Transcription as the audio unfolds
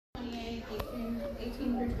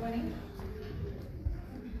18 through 20. It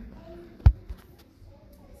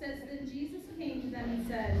says, Then Jesus came to them and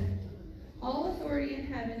said, All authority in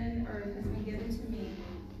heaven and earth has been given to me.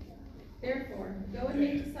 Therefore, go and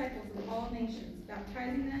make disciples of all nations,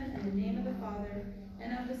 baptizing them in the name of the Father,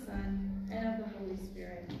 and of the Son, and of the Holy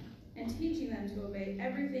Spirit, and teaching them to obey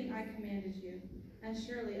everything I commanded you. And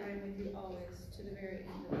surely I am with you always, to the very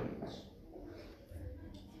end of the age.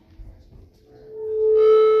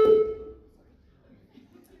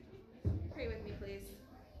 Pray with me, please.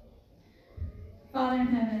 Father in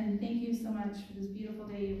heaven, thank you so much for this beautiful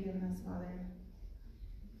day you've given us, Father.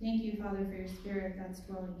 Thank you, Father, for your Spirit that's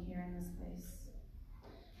dwelling here in this place.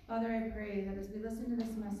 Father, I pray that as we listen to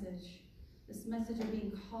this message of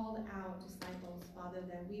being called out disciples, Father,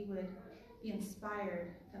 that we would be inspired,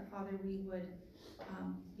 that, Father, we would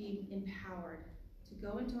be empowered to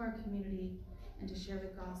go into our community and to share the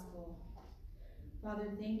gospel.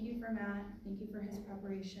 Father, thank you for Matt. Thank you for his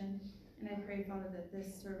preparation. And I pray, Father, that this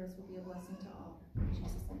service will be a blessing to all. In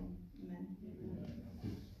Jesus' name, amen.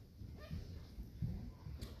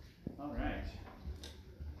 All right.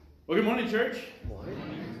 Well, good morning, church. Morning.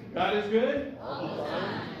 God is good. All the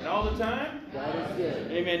time. And all the time? God is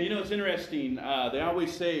good. Amen. You know, it's interesting. They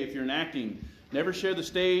always say if you're in acting, never share the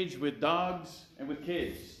stage with dogs and with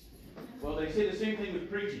kids. Well, they say the same thing with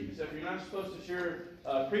preaching, except you're not supposed to share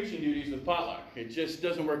preaching duties with potluck. It just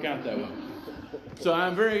doesn't work out that way. So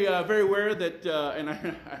I'm very aware that, and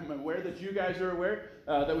I'm aware that you guys are aware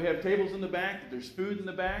that we have tables in the back, that there's food in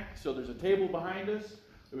the back. So there's a table behind us.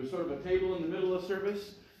 There was sort of a table in the middle of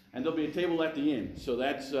service, and there'll be a table at the end. So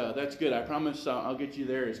that's good. I promise I'll get you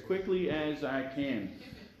there as quickly as I can.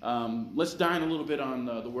 Let's dine a little bit on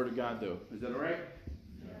the Word of God, though. Is that all right?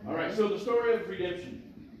 All right. So the story of redemption.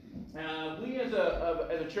 We as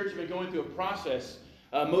a church have been going through a process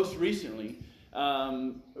most recently,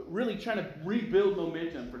 really trying to rebuild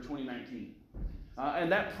momentum for 2019. And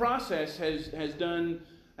that process has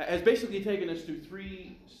basically taken us through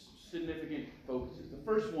three significant focuses. The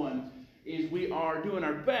first one is we are doing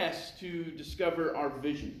our best to discover our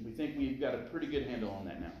vision. We think we've got a pretty good handle on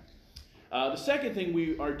that now. The second thing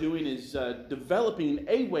we are doing is developing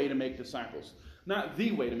a way to make disciples. Not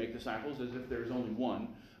the way to make disciples, as if there's only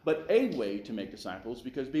one, but a way to make disciples,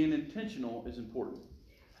 because being intentional is important.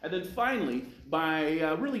 And then finally, by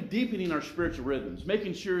really deepening our spiritual rhythms,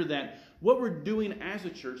 making sure that what we're doing as a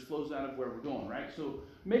church flows out of where we're going, right? So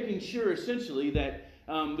making sure, essentially, that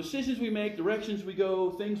decisions we make, directions we go,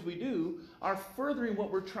 things we do are furthering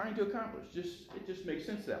what we're trying to accomplish. It just makes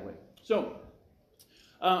sense that way. So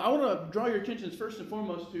I want to draw your attention first and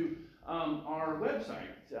foremost to our website.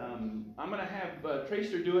 I'm going to have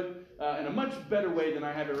Tracer do it in a much better way than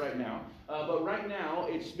I have it right now. But right now,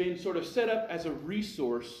 it's been sort of set up as a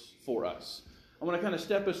resource for us. I want to kind of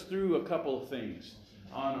step us through a couple of things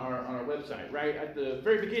on our website. Right at the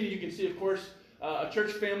very beginning, you can see, of course, a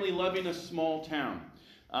church family loving a small town.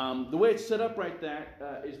 The way it's set up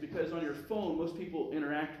is because on your phone, most people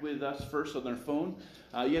interact with us first on their phone.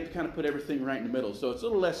 You have to kind of put everything right in the middle. So it's a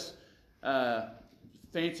little less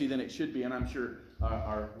fancy than it should be, and I'm sure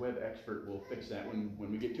our web expert will fix that when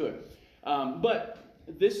we get to it. But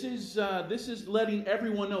this is letting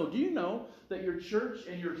everyone know. Do you know that your church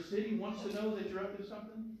and your city wants to know that you're up to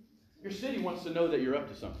something? Your city wants to know that you're up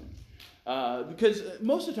to something. Because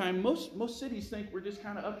most of the time, most cities think we're just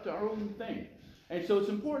kind of up to our own thing. And so it's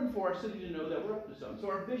important for our city to know that we're up to something.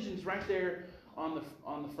 So our vision's right there on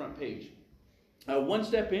the front page. One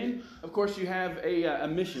step in, of course, you have a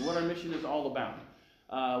mission, what our mission is all about.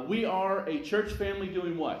 We are a church family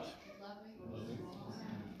doing what? Loving.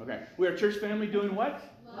 Okay. We are a church family doing what?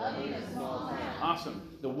 Loving a small town.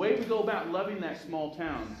 Awesome. The way we go about loving that small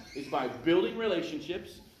town is by building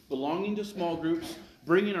relationships, belonging to small groups,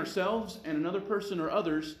 bringing ourselves and another person or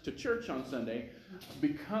others to church on Sunday,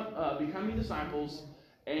 becoming disciples,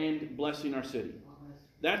 and blessing our city.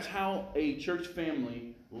 That's how a church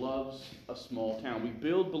family loves a small town. We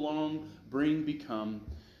build, belong, bring, become,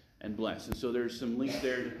 and bless. And so there's some links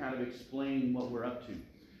there to kind of explain what we're up to.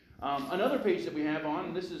 Another page that we have on,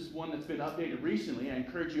 and this is one that's been updated recently. I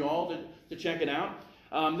encourage you all to check it out.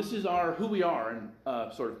 This is our Who We Are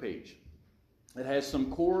sort of page. It has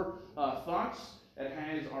some core thoughts. It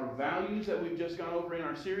has our values that we've just gone over in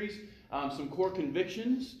our series, some core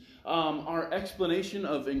convictions, our explanation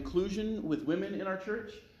of inclusion with women in our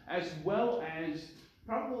church, as well as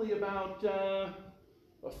probably about a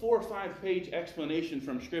 4 or 5 page explanation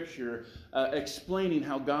from Scripture explaining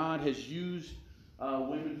how God has used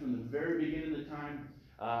women from the very beginning of the time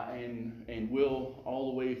and will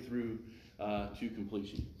all the way through to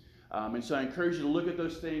completion. And so I encourage you to look at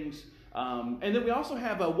those things And then we also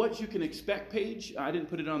have a what you can expect page. I didn't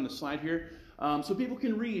put it on the slide here. So people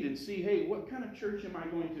can read and see, hey, what kind of church am I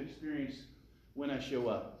going to experience when I show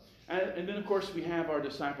up? And then, of course, we have our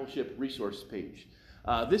discipleship resource page.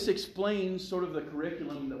 This explains sort of the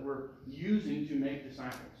curriculum that we're using to make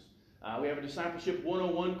disciples. We have a Discipleship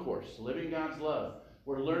 101 course, Living God's Love.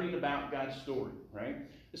 We're learning about God's story, right?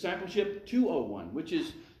 Discipleship 201, which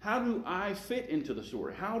is how do I fit into the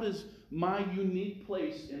story? How does my unique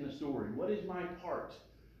place in the story? What is my part?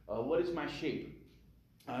 What is my shape?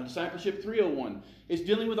 Discipleship 301 is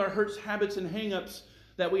dealing with our hurts, habits, and hang-ups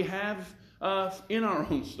that we have in our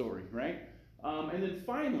own story, right? And then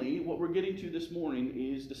finally, what we're getting to this morning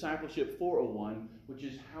is Discipleship 401, which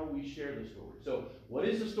is how we share the story. So what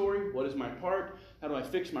is the story? What is my part? How do I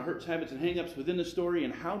fix my hurts, habits, and hang-ups within the story?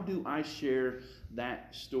 And how do I share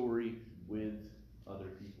that story with other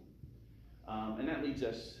people? And that leads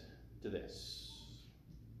us to this.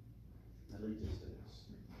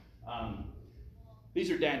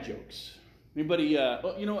 These are dad jokes. Anybody,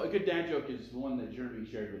 well, you know, a good dad joke is the one that Jeremy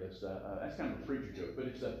shared with us. That's kind of a preacher joke, but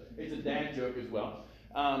it's a dad joke as well.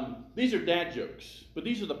 These are dad jokes, but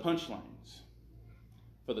these are the punchlines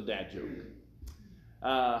for the dad joke.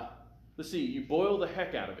 Let's see, you boil the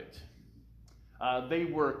heck out of it. They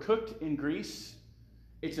were cooked in grease.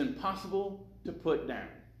 It's impossible to put down.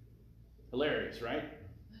 Hilarious, right?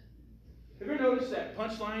 Have you ever noticed that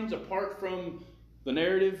punchlines, apart from the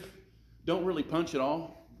narrative, don't really punch at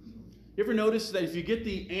all? You ever notice that if you get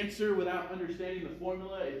the answer without understanding the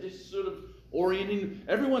formula, it's just sort of orienting?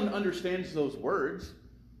 Everyone understands those words.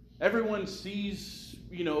 Everyone sees,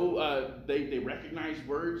 you know, they recognize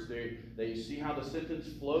words. They see how the sentence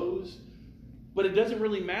flows. But it doesn't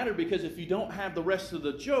really matter because if you don't have the rest of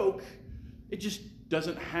the joke, it just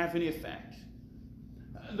doesn't have any effect.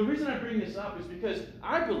 The reason I bring this up is because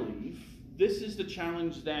I believe this is the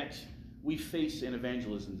challenge that we face in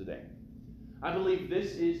evangelism today. I believe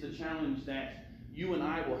this is the challenge that you and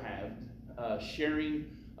I will have sharing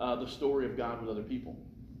the story of God with other people.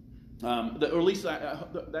 Or at least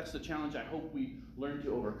that's the challenge I hope we learn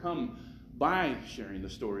to overcome by sharing the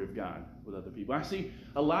story of God with other people. I see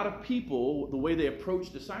a lot of people, the way they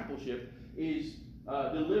approach discipleship is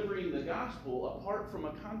delivering the gospel apart from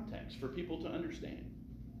a context for people to understand.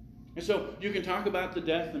 And so you can talk about the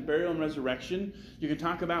death and burial and resurrection. You can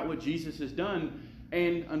talk about what Jesus has done.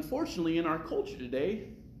 And unfortunately, in our culture today,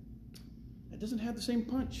 it doesn't have the same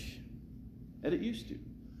punch that it used to,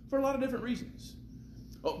 for a lot of different reasons.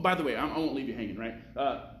 Oh, by the way, I won't leave you hanging, right?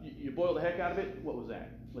 You boil the heck out of it. What was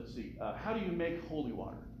that? Let's see. How do you make holy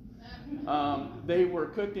water? They were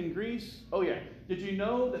cooked in grease. Oh, yeah. Did you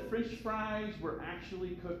know that French fries weren't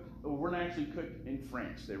actually cooked in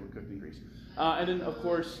France? They were cooked in grease. And then, of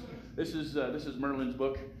course, this is Merlin's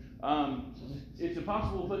book. It's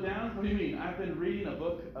impossible to put down. What do you mean? I've been reading a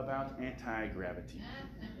book about anti-gravity.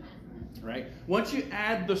 Right? Once you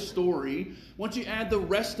add the story, once you add the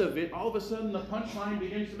rest of it, all of a sudden the punchline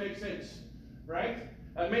begins to make sense. Right?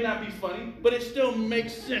 It may not be funny, but it still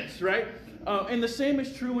makes sense, right? And the same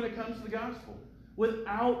is true when it comes to the gospel.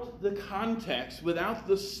 Without the context, without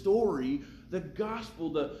the story, the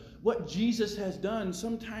gospel, what Jesus has done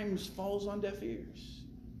sometimes falls on deaf ears.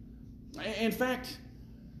 In fact,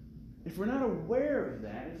 if we're not aware of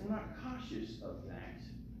that, if we're not cautious of that,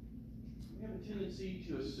 we have a tendency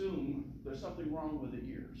to assume there's something wrong with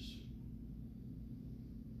the ears.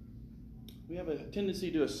 We have a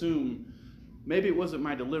tendency to assume maybe it wasn't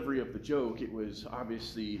my delivery of the joke, it was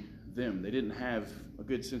obviously them. They didn't have a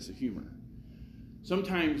good sense of humor.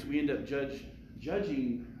 Sometimes we end up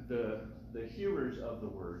judging the hearers of the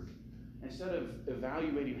word instead of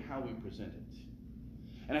evaluating how we present it.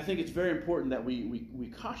 And I think it's very important that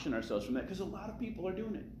we caution ourselves from that because a lot of people are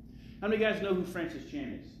doing it. How many guys know who Francis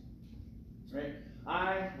Chan is? Right?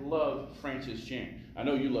 I love Francis Chan. I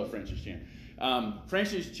know you love Francis Chan.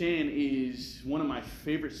 Francis Chan is one of my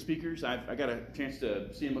favorite speakers. I got a chance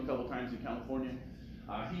to see him a couple times in California.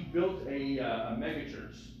 He built a mega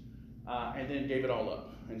church and then gave it all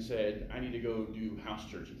up and said, I need to go do house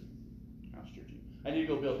churching. I need to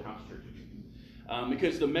go build house churches.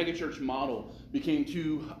 Because the megachurch model became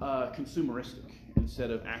too consumeristic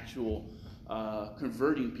instead of actual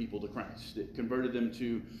converting people to Christ. It converted them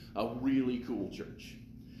to a really cool church.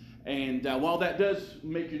 And while that does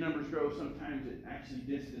make your numbers grow, sometimes it actually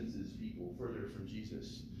distances people further from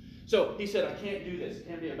Jesus. So he said, I can't do this. It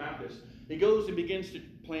can't be about this. He goes and begins to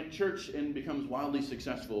plant church and becomes wildly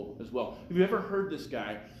successful as well. If you've ever heard this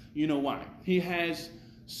guy, you know why. He has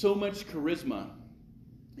so much charisma.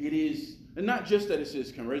 It is, and not just that it's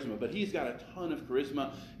his charisma, but he's got a ton of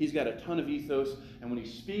charisma. He's got a ton of ethos. And when he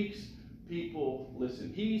speaks, people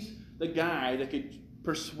listen. He's the guy that could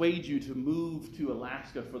persuade you to move to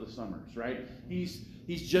Alaska for the summers, right? He's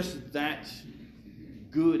just that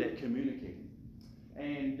good at communicating.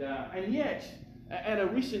 And yet,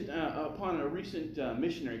 upon a recent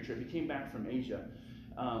missionary trip, he came back from Asia,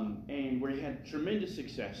 and where he had tremendous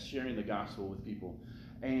success sharing the gospel with people.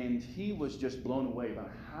 And he was just blown away about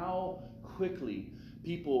how quickly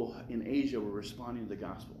people in Asia were responding to the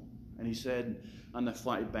gospel. And he said on the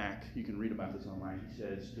flight back, you can read about this online, he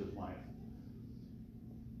says to his wife,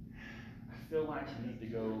 I feel like I need to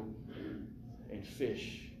go and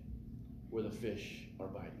fish where the fish are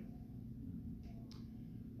biting.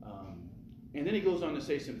 And then he goes on to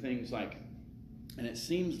say some things like, and it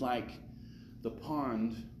seems like the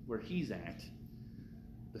pond where he's at,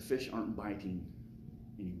 the fish aren't biting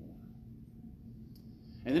anymore.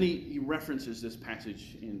 And then he references this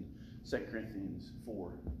passage in 2 Corinthians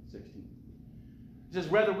 4:16. He says,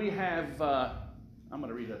 whether we have, I'm going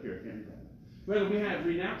to read it up here, I can't read that. Whether we have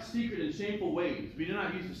renounced secret and shameful ways, we do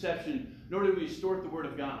not use deception, nor do we distort the word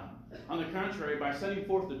of God. On the contrary, by setting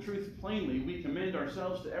forth the truth plainly, we commend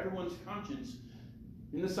ourselves to everyone's conscience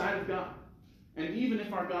in the sight of God. And even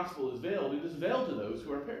if our gospel is veiled, it is veiled to those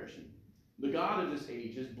who are perishing. The God of this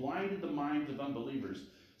age has blinded the minds of unbelievers,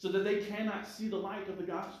 so that they cannot see the light of the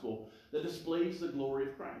gospel that displays the glory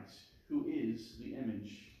of Christ, who is the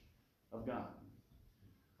image of God.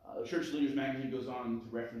 Church Leaders Magazine goes on to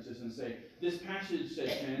reference this and say, this passage,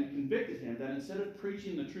 said Ken, convicted him that instead of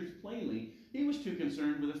preaching the truth plainly, he was too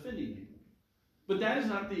concerned with offending people. But that is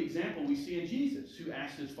not the example we see in Jesus, who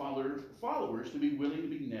asked his followers to be willing to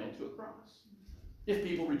be nailed to a cross. If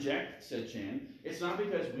people reject, said Chan, it's not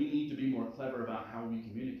because we need to be more clever about how we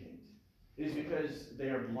communicate. It is because they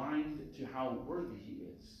are blind to how worthy he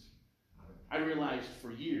is. I realized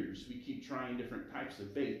for years we keep trying different types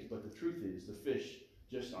of bait, but the truth is the fish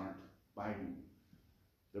just aren't biting.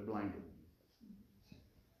 They're blinded.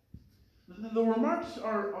 The remarks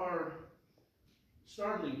are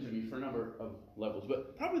startling to me for a number of levels,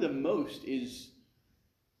 but probably the most is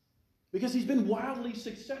because he's been wildly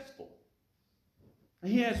successful.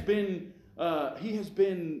 He has been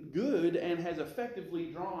good and has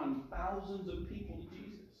effectively drawn thousands of people to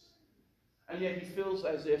Jesus. And yet he feels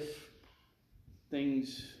as if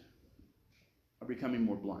things are becoming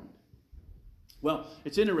more blind. Well,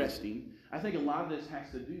 it's interesting. I think a lot of this has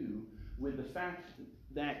to do with the fact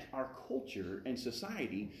that our culture and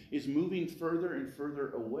society is moving further and further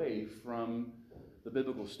away from the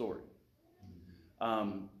biblical story.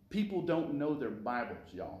 People don't know their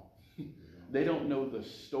Bibles, y'all. They don't know the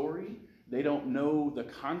story. They don't know the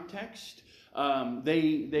context.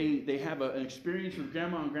 They have an experience with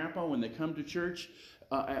grandma and grandpa when they come to church.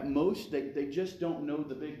 At most, they just don't know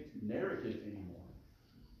the big narrative anymore.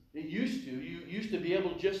 You used to be able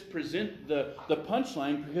to just present the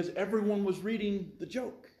punchline because everyone was reading the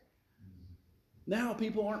joke. Now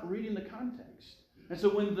people aren't reading the context. And so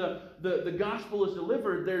when the gospel is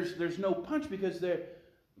delivered, there's no punch because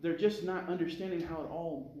they're just not understanding how it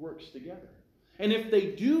all works together. And if they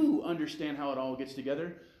do understand how it all gets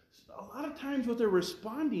together, a lot of times what they're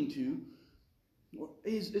responding to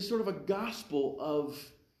is sort of a gospel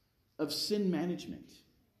of sin management.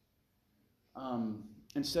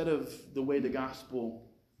 Instead of the way the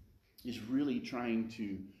gospel is really trying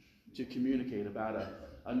to communicate about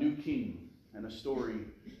a new king and a story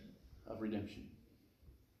of redemption.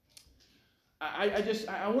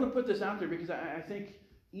 I want to put this out there because I think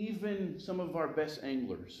even some of our best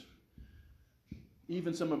anglers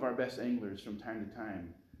from time to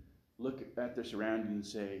time look at their surroundings and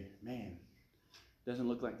say, man, doesn't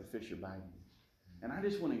look like the fish are biting. And I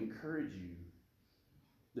just want to encourage you,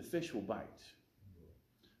 the fish will bite.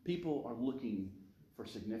 People are looking for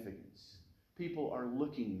significance. People are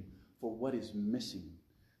looking for what is missing.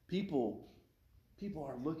 People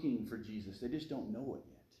are looking for Jesus. They just don't know it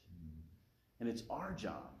yet. And it's our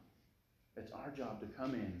job. It's our job to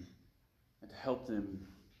come in and to help them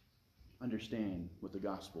understand what the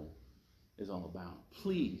gospel is all about.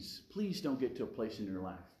 Please don't get to a place in your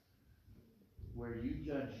life where you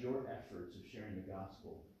judge your efforts of sharing the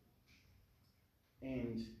gospel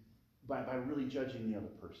and by really judging the other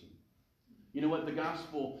person. You know what? The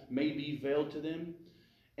gospel may be veiled to them,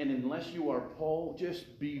 and unless you are Paul,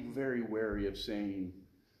 just be very wary of saying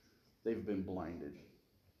they've been blinded.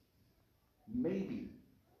 Maybe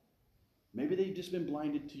they've just been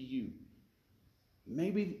blinded to you.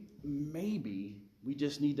 Maybe we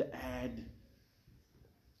just need to add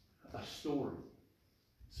a story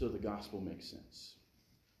so the gospel makes sense.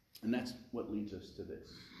 And that's what leads us to this.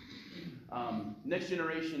 Next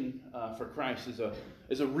Generation for Christ is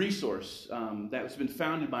a resource that's been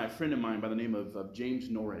founded by a friend of mine by the name of James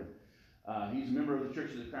Norred. He's a member of the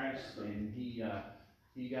Churches of Christ, and he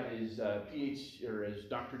got his PhD, or his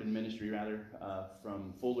doctorate in ministry, rather,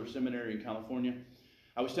 from Fuller Seminary in California.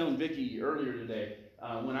 I was telling Vicki earlier today,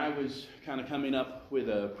 when I was kind of coming up with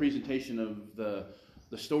a presentation of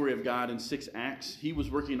the story of God in 6 acts, he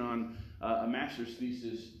was working on a master's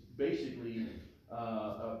thesis, basically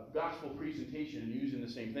a gospel presentation and using the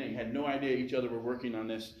same thing. Had no idea each other were working on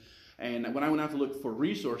this. And when I went out to look for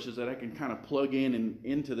resources that I can kind of plug in and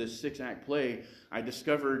into this 6-act play, I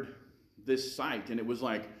discovered this site. And it was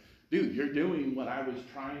like, dude, you're doing what I was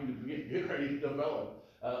trying to get ready to develop.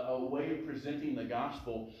 A way of presenting the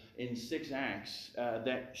gospel in 6 acts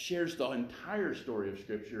that shares the entire story of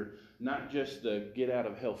Scripture, not just the get out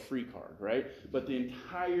of hell free card, right? But the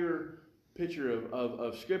entire picture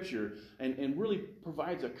of Scripture, and really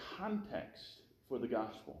provides a context for the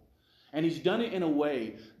gospel. And he's done it in a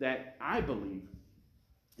way that I believe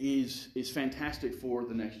is fantastic for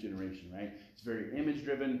the next generation, right? It's very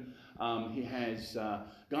image-driven. He has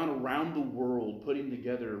gone around the world putting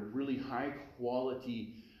together really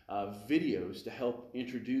high-quality videos to help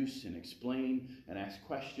introduce and explain and ask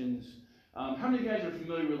questions. How many guys are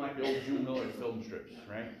familiar with like the old Jewel Miller film strips,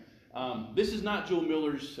 right? This is not Jewel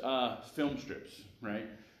Miller's film strips, right?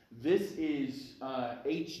 This is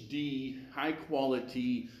HD,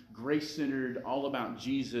 high-quality, grace-centered, all about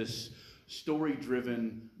Jesus,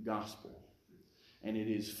 story-driven gospel. And it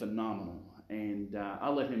is phenomenal. And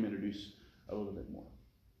I'll let him introduce a little bit more.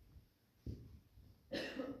 Can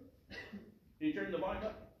you turn the volume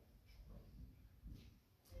up?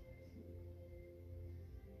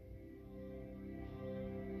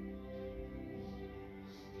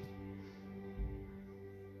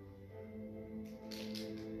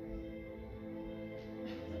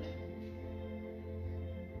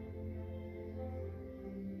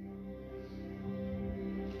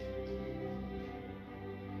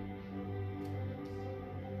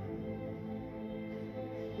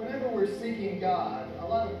 Seeking God, a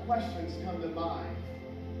lot of questions come to mind,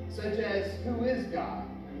 such as who is God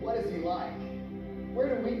and what is he like?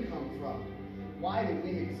 Where do we come from? Why do we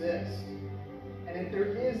exist? And if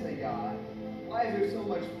there is a God, why is there so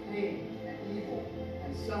much pain and evil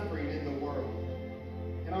and suffering in the world?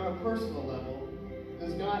 And on a personal level,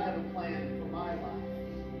 does God have a plan for my life?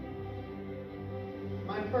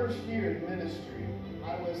 My first year in ministry,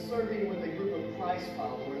 I was serving with a group of Christ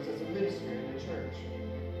followers as a minister in the church.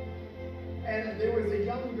 And there was a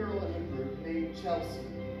young girl in the group named Chelsea.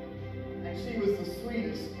 And she was the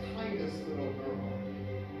sweetest, kindest little girl.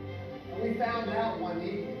 And we found out one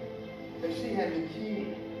evening that she had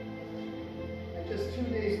leukemia. And just 2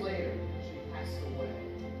 days later, she passed away.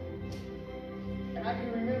 And I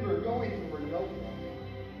can remember going through her notebook.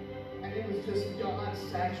 And it was just God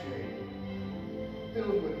saturated,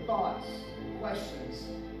 filled with thoughts, and questions,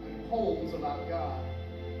 and poems about God.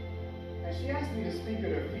 And she asked me to speak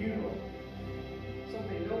at her funeral.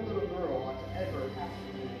 Something no little girl ought to ever have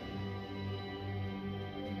to do.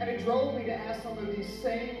 And it drove me to ask some of these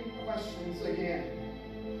same questions again.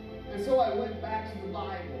 And so I went back to the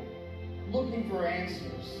Bible, looking for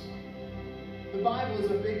answers. The Bible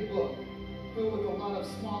is a big book, filled with a lot of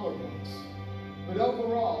smaller books. But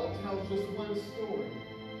overall, it tells just one story.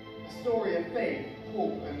 A story of faith,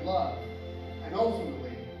 hope, and love. And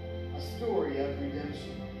ultimately, a story of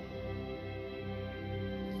redemption.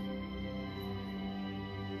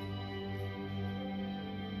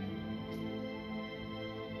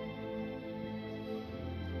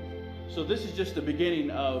 So this is just the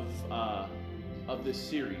beginning of this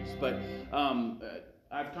series, but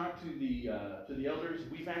I've talked to the elders.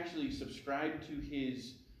 We've actually subscribed to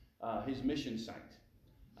his mission site.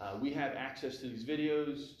 We have access to these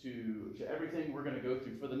videos, to everything we're going to go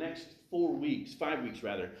through for the next 5 weeks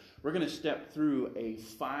rather. We're going to step through a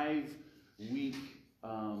 5-week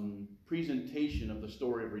presentation of the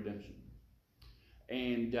story of redemption.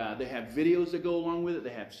 And they have videos that go along with it.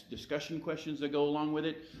 They have discussion questions that go along with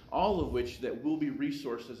it, all of which that will be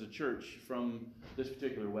resourced as a church from this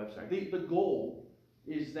particular website. The goal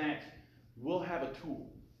is that we'll have a tool.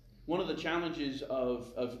 One of the challenges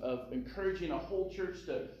of encouraging a whole church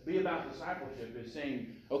to be about discipleship is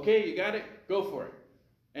saying, okay, you got it, go for it.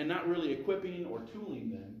 And not really equipping or tooling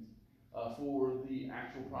them for the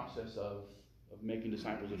actual process of making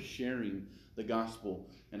disciples, of sharing the gospel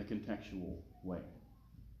in a contextual way.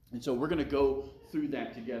 And so we're going to go through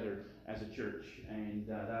that together as a church, and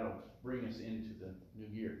that'll bring us into the new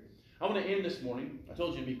year. I'm going to end this morning. I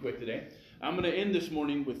told you to be quick today. I'm going to end this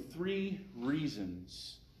morning with 3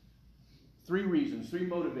 reasons. 3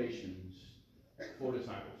 motivations for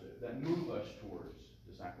discipleship that move us towards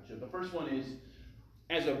discipleship. The first one is,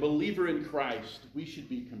 as a believer in Christ, we should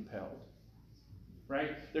be compelled.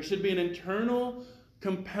 right? There should be an internal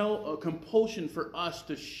compulsion for us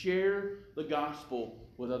to share the gospel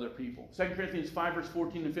with other people. 2 Corinthians 5, verse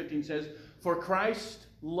 14 and 15 says, "For Christ's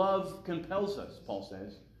love compels us," Paul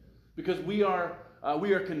says, "because we are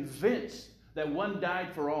convinced that one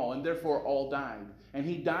died for all, and therefore all died. And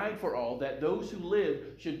he died for all, that those who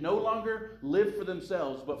live should no longer live for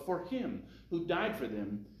themselves, but for him who died for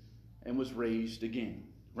them and was raised again."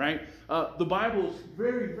 Right? The Bible is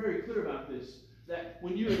very, very clear about this, that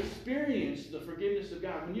when you experience the forgiveness of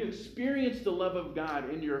God, when you experience the love of God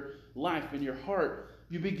in your life, in your heart,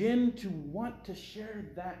 you begin to want to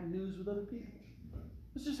share that news with other people.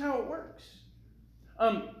 This is how it works.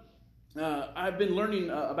 I've been learning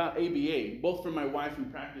about ABA, both from my wife who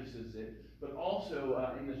practices it, but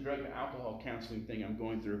also in this drug and alcohol counseling thing I'm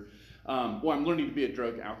going through. I'm learning to be a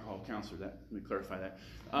drug alcohol counselor. Let me clarify that.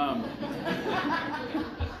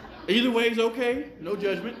 Either way is okay. No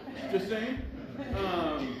judgment. Just saying.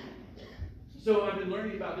 So I've been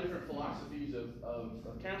learning about different philosophies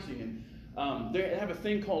of counseling, and they have a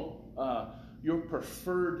thing called your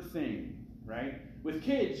preferred thing, right? With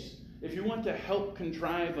kids, if you want to help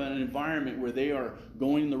contrive an environment where they are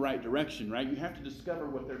going in the right direction, right, you have to discover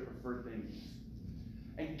what their preferred thing is.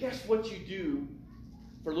 And guess what you do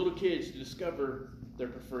for little kids to discover their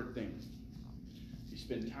preferred thing? You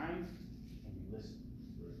spend time and you listen.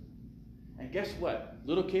 And guess what?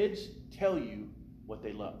 Little kids tell you what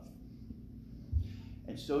they love.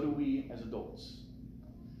 And so do we as adults.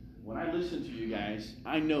 When I listen to you guys,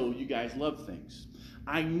 I know you guys love things.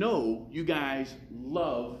 I know you guys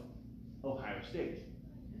love Ohio State.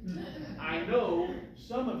 I know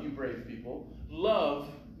some of you brave people love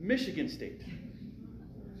Michigan State.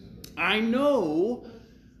 I know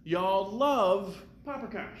y'all love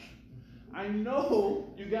Paprikash. I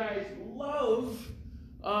know you guys love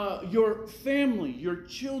your family, your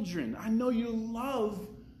children. I know you love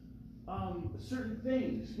certain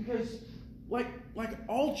things, because like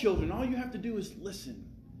all children, all you have to do is listen,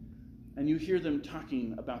 and you hear them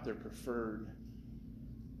talking about their preferred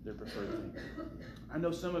thing. I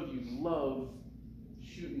know some of you love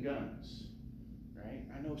shooting guns, right?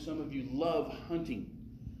 I know some of you love hunting.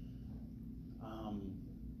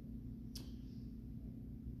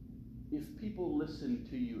 If people listen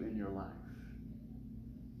to you in your life,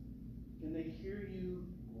 can they hear you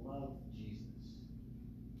love Jesus?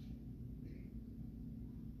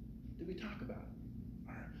 Do we talk about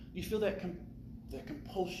it? Do you feel that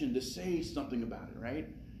compulsion to say something about it, right?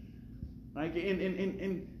 Like,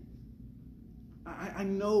 and I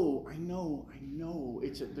know.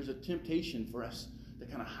 There's a temptation for us to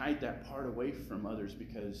kind of hide that part away from others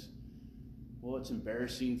because, well, it's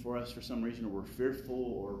embarrassing for us for some reason, or we're fearful,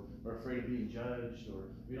 or we're afraid of being judged, or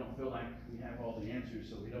we don't feel like we have all the answers,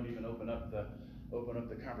 so we don't even open up the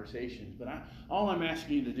conversations. But all I'm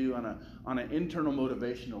asking you to do on an internal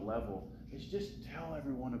motivational level is just tell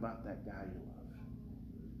everyone about that guy you love.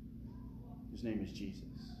 His name is Jesus.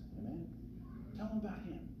 Amen? Tell them about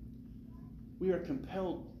him. We are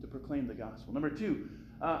compelled to proclaim the gospel. Number 2,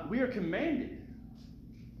 we are commanded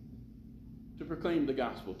to proclaim the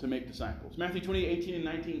gospel, to make disciples. Matthew 20:18 and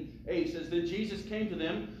 19a says, "Then Jesus came to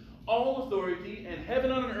them, 'All authority in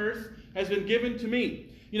heaven and on earth has been given to me.'"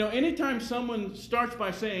 You know, anytime someone starts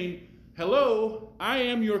by saying, "Hello, I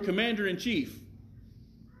am your commander-in-chief,"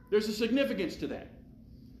 there's a significance to that,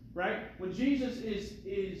 right? When Jesus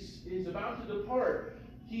is about to depart,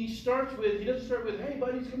 he doesn't start with, "Hey,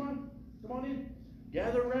 buddies, come on in.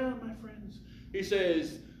 Gather around, my friends." He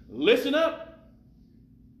says, "Listen up.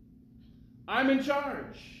 I'm in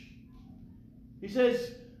charge." He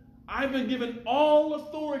says, "I've been given all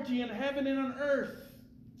authority in heaven and on earth.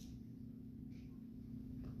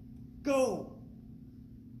 Go,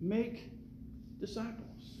 make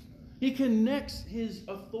disciples." He connects his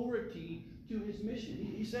authority to his mission.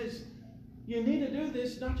 He says, you need to do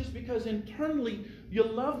this not just because internally you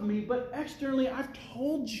love me, but externally I've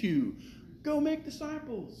told you. Go make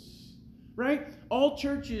disciples. Right? All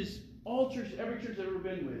churches, every church I've ever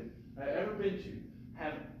been to,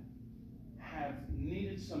 have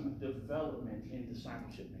needed some development in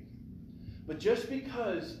discipleship making. But just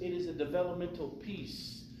because it is a developmental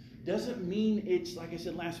piece doesn't mean it's, like I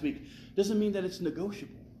said last week, doesn't mean that it's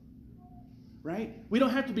negotiable. Right? We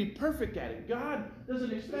don't have to be perfect at it. God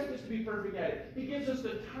doesn't expect us to be perfect at it. He gives us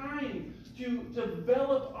the time to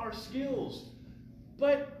develop our skills.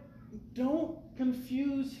 But don't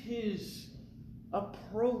confuse his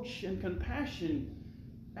approach and compassion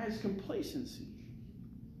as complacency.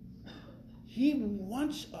 He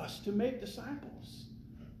wants us to make disciples.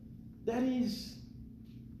 That is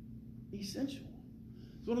essential.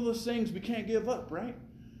 It's one of those things we can't give up, right?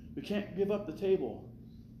 We can't give up the table,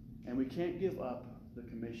 and we can't give up the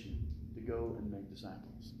commission to go and make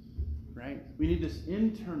disciples. Right? We need this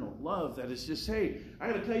internal love that is just, hey, I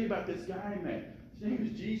got to tell you about this guy I met. His name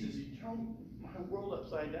is Jesus. He turned my world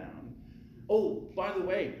upside down. Oh, by the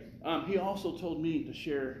way, he also told me to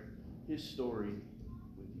share his story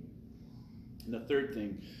with you. And the third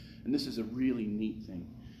thing, and this is a really neat thing,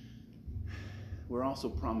 we're also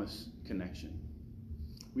promised connection.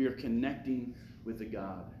 We are connecting with the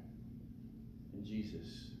God in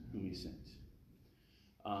Jesus whom he sent.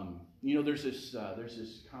 There's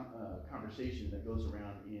this conversation that goes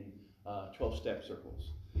around in 12-step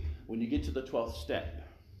circles. When you get to the 12th step,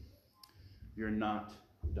 you're not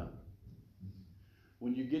done.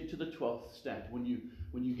 When you get to the 12th step, when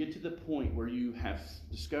you get to the point where you have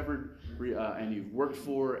discovered and you've worked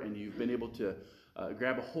for and you've been able to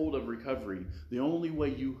grab a hold of recovery, the only way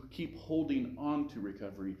you keep holding on to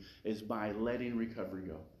recovery is by letting recovery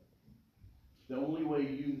go. The only way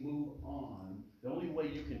you move on, the only way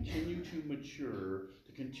you continue to mature,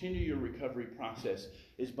 to continue your recovery process,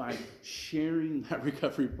 is by sharing that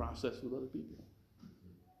recovery process with other people.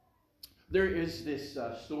 There is this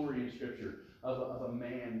story in Scripture of a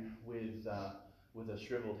man with a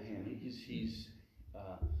shriveled hand.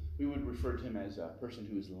 We would refer to him as a person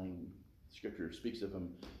who is lame. Scripture speaks of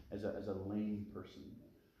him as a lame person.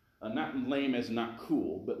 Not lame as not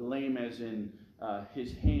cool, but lame as in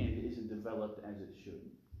his hand isn't developed as it should.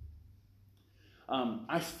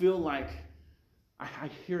 I feel like I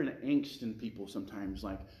hear an angst in people sometimes,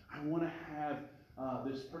 like, I want to have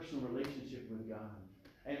this personal relationship with God.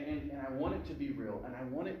 And I want it to be real, and I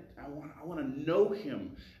want to know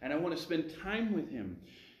him, and I want to spend time with him.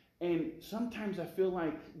 And sometimes I feel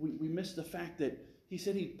like we miss the fact that he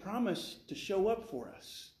said he promised to show up for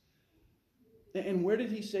us. And where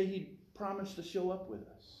did he say he promised to show up with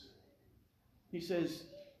us? He says,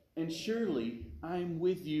 and surely I'm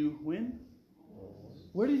with you when?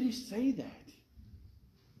 Where did he say that?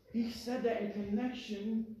 He said that in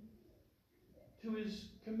connection to his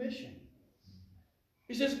commission.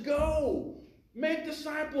 He says, go, make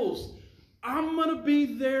disciples. I'm going to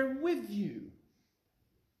be there with you.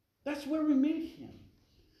 That's where we meet him.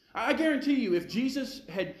 I guarantee you, if Jesus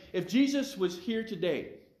was here today,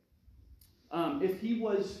 if he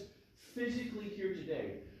was physically here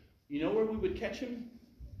today, you know where we would catch him?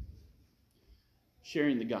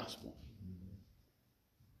 Sharing the gospel.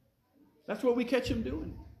 That's what we catch him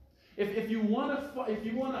doing. If you want to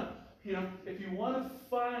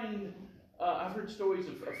find, I've heard stories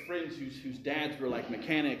of friends whose dads were like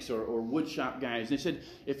mechanics or wood shop guys. They said,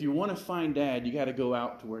 if you want to find dad, you got to go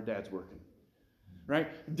out to where dad's working. Right?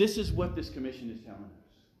 This is what this commission is telling us.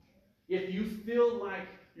 If you feel like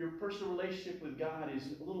your personal relationship with God is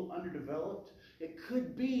a little underdeveloped, it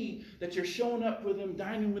could be that you're showing up with him,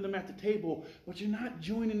 dining with him at the table, but you're not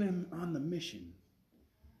joining him on the mission.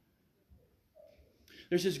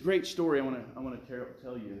 There's this great story I want to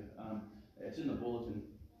tell you. It's in the bulletin.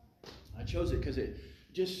 I chose it because it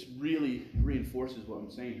just really reinforces what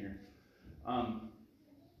I'm saying here.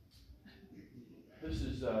 This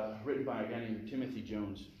is written by a guy named Timothy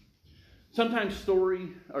Jones. Sometimes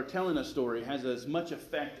telling a story has as much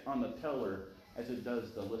effect on the teller as it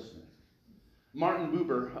does the listener. Martin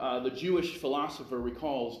Buber, the Jewish philosopher,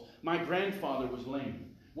 recalls, my grandfather was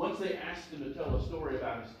lame. Once they asked him to tell a story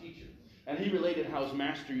about his teacher, and he related how his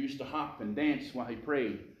master used to hop and dance while he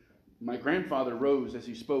prayed. My grandfather rose as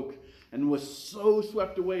he spoke and was so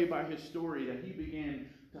swept away by his story that he began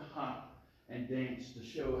to hop and dance to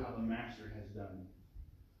show how the master has done.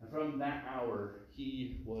 And from that hour,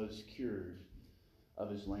 he was cured of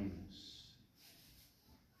his lameness.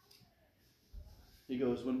 He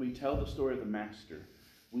goes, when we tell the story of the master,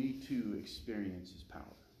 we too experience his power.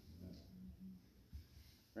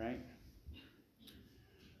 Right?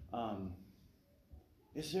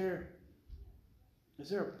 Is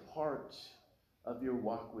there a part of your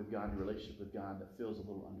walk with God, your relationship with God, that feels a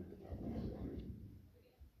little underdeveloped?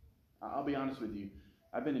 I'll be honest with you.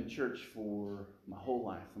 I've been in church for my whole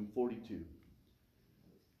life. I'm 42.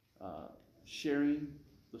 Sharing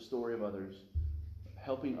the story of others,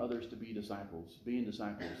 helping others to be disciples, being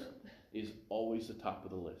disciples, is always the top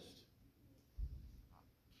of the list.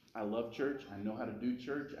 I love church. I know how to do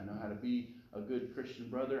church. I know how to be a good Christian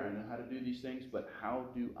brother. I know how to do these things. But how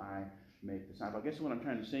do I make disciples? I guess what I'm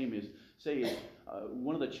trying to say is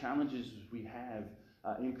one of the challenges we have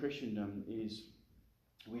in Christendom is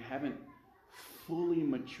we haven't fully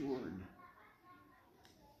matured.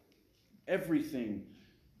 Everything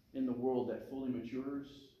in the world that fully matures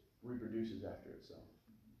reproduces after itself.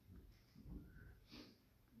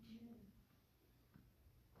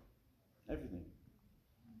 Everything.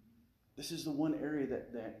 This is the one area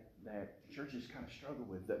that churches kind of struggle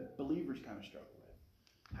with, that believers kind of struggle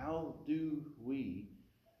with. How do we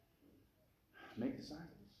make disciples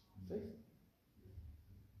faithfully?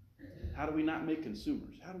 How do we not make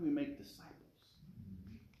consumers? How do we make disciples?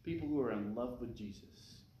 People who are in love with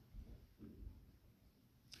Jesus.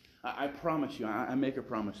 I promise you, I make a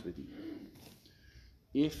promise with you.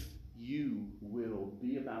 If you will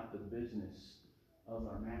be about the business of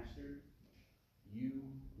our Master, you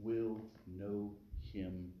will know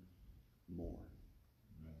him more.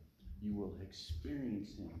 You will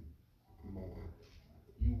experience him more.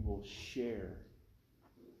 You will share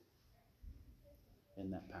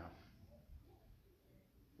in that power.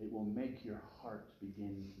 It will make your heart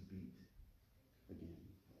begin to beat again.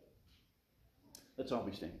 Let's all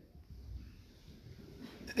be standing.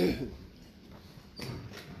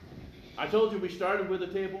 I told you we started with a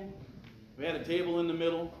table. We had a table in the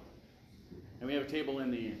middle, and we have a table in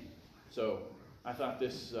the end. So I thought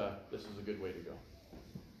this is a good way to go.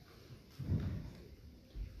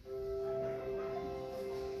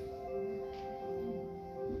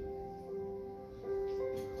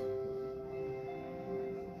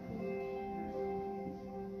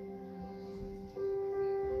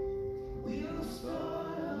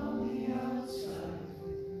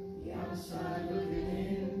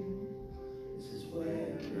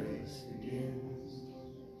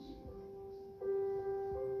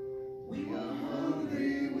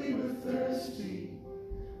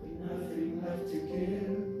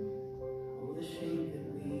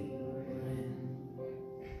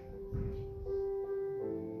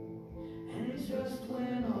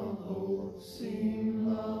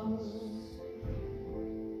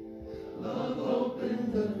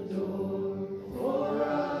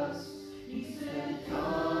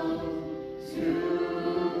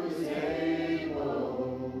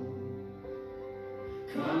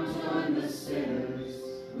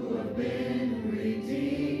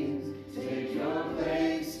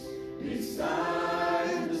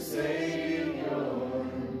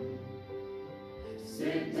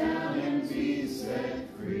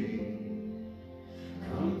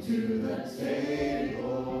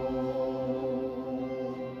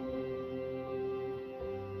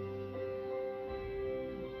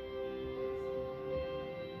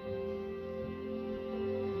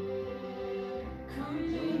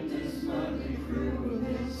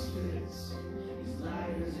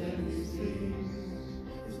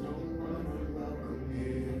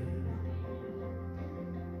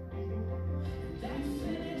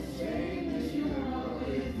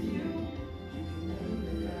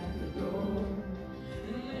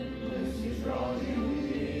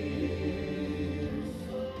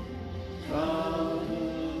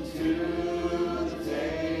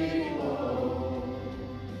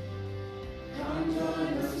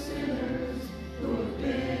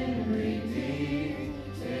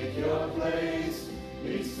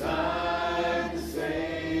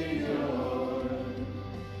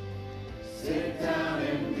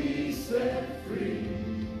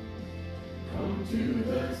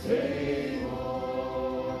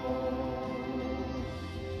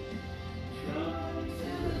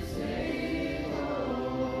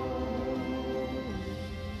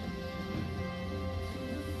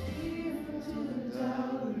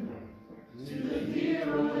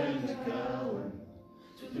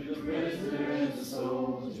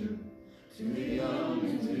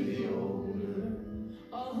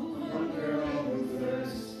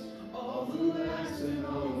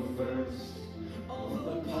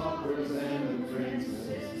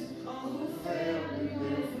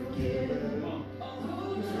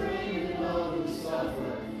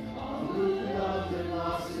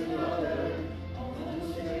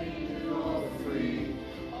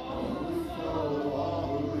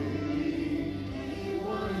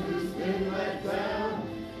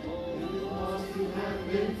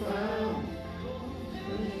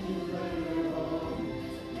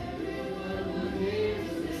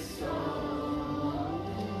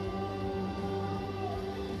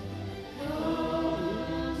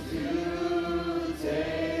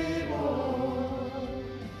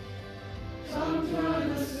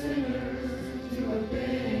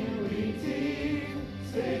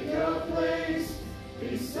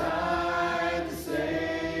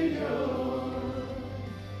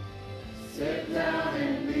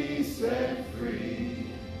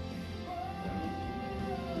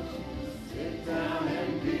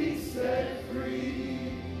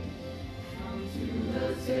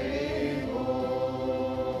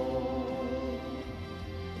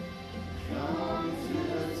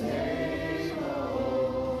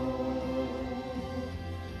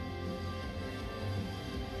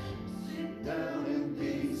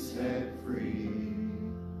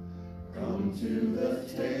 to the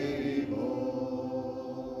table.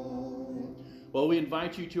 Well, we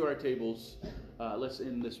invite you to our tables. Let's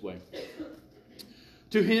end this way.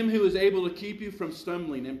 To him who is able to keep you from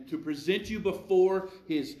stumbling and to present you before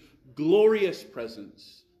his glorious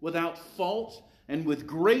presence without fault and with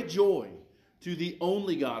great joy, to the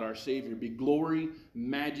only God, our Savior, be glory,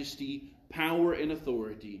 majesty, power, and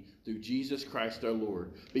authority through Jesus Christ our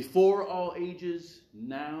Lord, before all ages,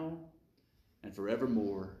 now and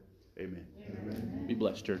forevermore. Amen. Amen. Be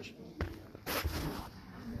blessed, church.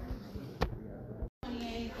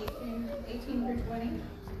 28, 18 through 20.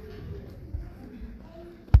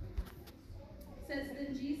 Says,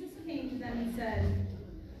 then Jesus came to them and said,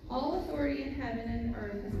 all authority in heaven and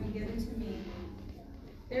earth has been given to me.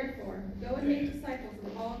 Therefore, go and make disciples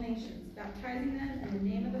of all nations, baptizing them in the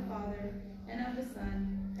name of the Father, and of the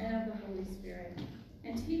Son, and of the Holy Spirit,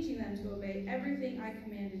 and teaching them to obey everything I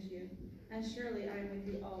commanded you. And surely I am with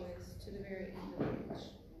you always, to the very end of the age.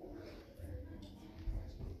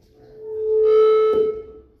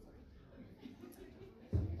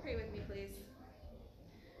 Pray with me, please.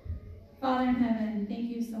 Father in heaven, thank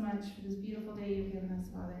you so much for this beautiful day you've given us,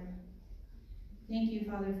 Father. Thank you,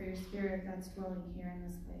 Father, for your Spirit that's dwelling here in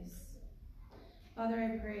this place. Father,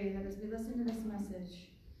 I pray that as we listen to this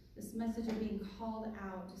message of being called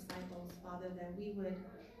out disciples, Father, that we would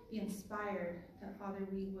be inspired, that, Father,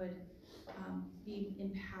 we would be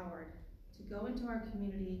empowered to go into our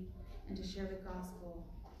community and to share the gospel.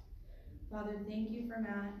 Father, thank you for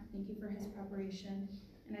Matt. Thank you for his preparation.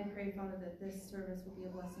 And I pray, Father, that this service will be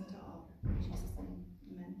a blessing to all. In Jesus' name,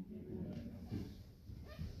 amen.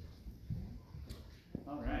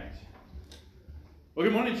 All right. Well,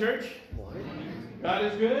 good morning, church. Morning. God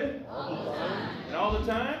is good. All the time. And all the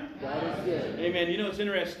time? God is good. Amen. You know, it's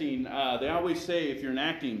interesting. They always say if you're in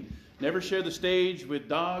acting, never share the stage with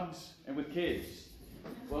dogs and with kids.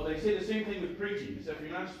 Well, they say the same thing with preaching, except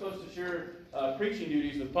you're not supposed to share preaching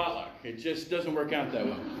duties with potluck. It just doesn't work out that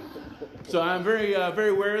way. So I'm very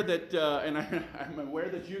aware that, and I'm aware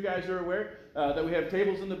that you guys are aware that we have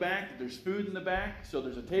tables in the back, that there's food in the back. So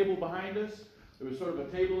there's a table behind us. There was sort of a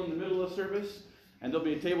table in the middle of service, and there'll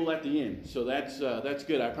be a table at the end. So that's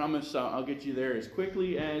good. I promise I'll get you there as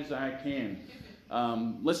quickly as I can.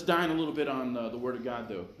 Let's dine a little bit on the Word of God,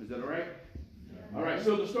 though. Is that all right? All right.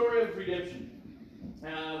 So the story of redemption.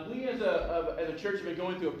 We as a church have been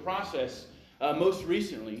going through a process most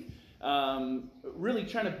recently, really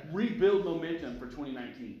trying to rebuild momentum for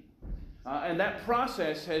 2019. And that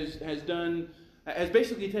process has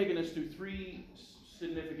basically taken us through three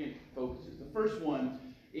significant focuses. The first one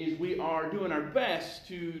is we are doing our best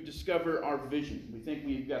to discover our vision. We think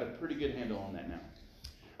we've got a pretty good handle on that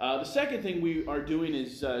now. The second thing we are doing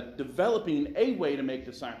is developing a way to make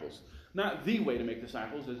disciples. Not the way to make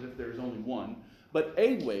disciples, as if there's only one, but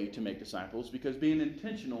a way to make disciples, because being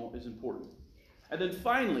intentional is important. And then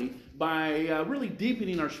finally, by really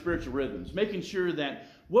deepening our spiritual rhythms, making sure that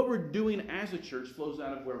what we're doing as a church flows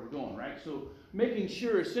out of where we're going, right? So making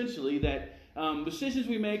sure essentially that decisions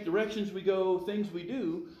we make, directions we go, things we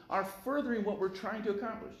do are furthering what we're trying to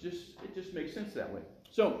accomplish. It just makes sense that way.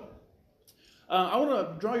 So I want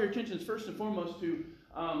to draw your attention first and foremost to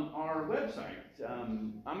our website.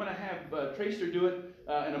 I'm going to have Tracer do it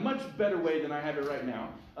in a much better way than I have it right now.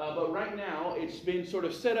 But right now, it's been sort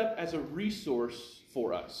of set up as a resource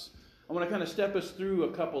for us. I want to kind of step us through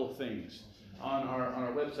a couple of things on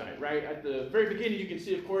our website. Right at the very beginning, you can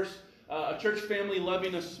see, of course, a church family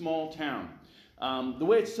loving a small town. The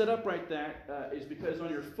way it's set up is because on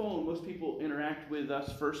your phone, most people interact with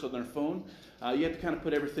us first on their phone. You have to kind of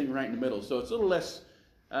put everything right in the middle. So it's a little less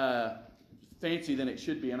fancy than it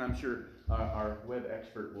should be, and I'm sure our web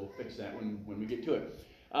expert will fix that when we get to it.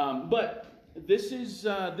 But this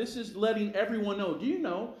is letting everyone know. Do you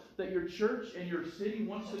know that your church and your city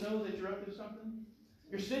wants to know that you're up to something?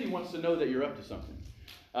 Your city wants to know that you're up to something.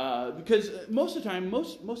 Because most of the time,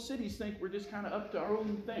 most cities think we're just kind of up to our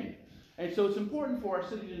own thing. And so it's important for our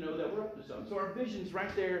city to know that we're up to something. So our vision's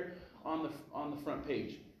right there on the front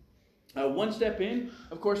page. One step in,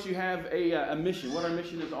 of course, you have a mission, what our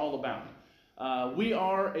mission is all about. We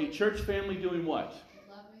are a church family doing what?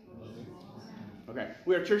 Loving. Okay.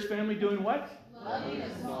 We are a church family doing what? Loving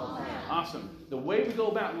a small town. Awesome. The way we go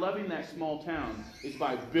about loving that small town is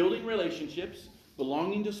by building relationships,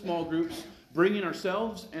 belonging to small groups, bringing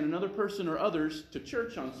ourselves and another person or others to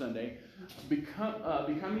church on Sunday,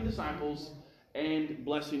 becoming disciples, and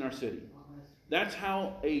blessing our city. That's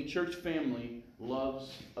how a church family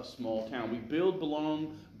loves a small town. We build,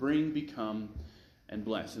 belong, bring, become, and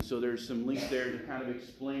bless. And so there's some links there to kind of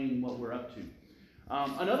explain what we're up to.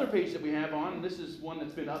 Another page that we have on, and this is one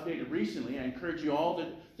that's been updated recently. I encourage you all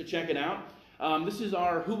to check it out. This is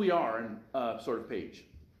our who we are sort of page.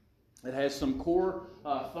 It has some core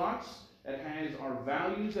thoughts. It has our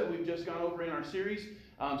values that we've just gone over in our series,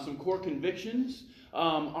 some core convictions,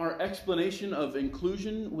 our explanation of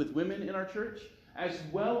inclusion with women in our church, as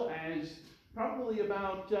well as probably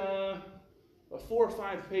about a 4 or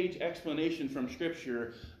 5 page explanation from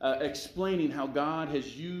Scripture explaining how God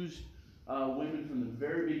has used women from the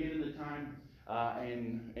very beginning of the time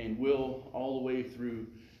and will all the way through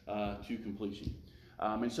to completion.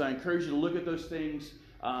 And so I encourage you to look at those things.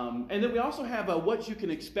 And then we also have a what you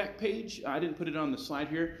can expect page. I didn't put it on the slide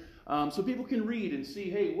here. So people can read and see,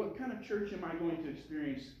 hey, what kind of church am I going to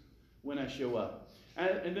experience when I show up?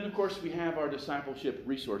 And then, of course, we have our discipleship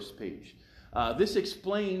resource page. This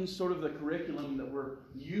explains sort of the curriculum that we're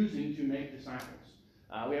using to make disciples.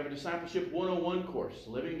 We have a Discipleship 101 course,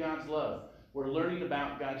 Living God's Love. We're learning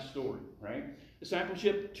about God's story, right?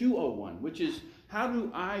 Discipleship 201, which is how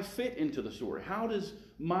do I fit into the story? How does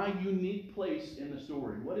my unique place in the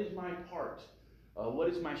story? What is my part? What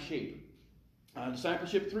is my shape?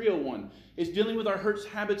 Discipleship 301 is dealing with our hurts,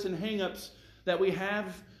 habits, and hang-ups that we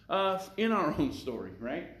have in our own story,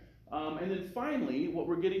 right? And then finally, what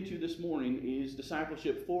we're getting to this morning is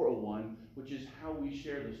Discipleship 401, which is how we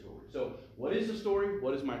share the story. So what is the story?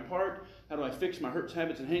 What is my part? How do I fix my hurts,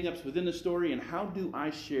 habits, and hang-ups within the story? And how do I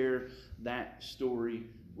share that story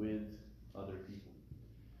with other people?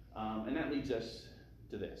 And that leads us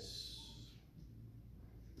to this.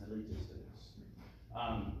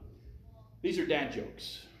 These are dad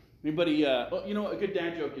jokes. Anybody, well, you know, a good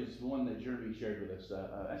dad joke is the one that Jeremy shared with us.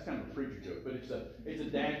 That's kind of a preacher joke, but it's a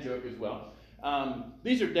dad joke as well.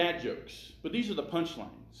 These are dad jokes, but these are the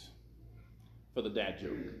punchlines for the dad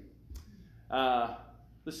joke.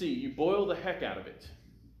 Let's see, you boil the heck out of it.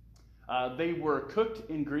 They were cooked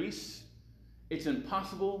in grease. It's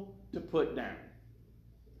impossible to put down.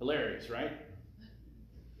 Hilarious, right?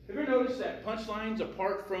 Have you ever noticed that punchlines,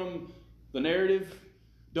 apart from the narrative,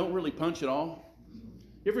 don't really punch at all?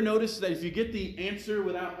 You ever notice that if you get the answer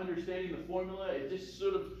without understanding the formula, it's just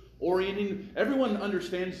sort of orienting? Everyone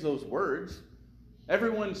understands those words.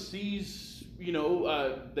 Everyone sees, you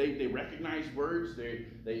know, they recognize words.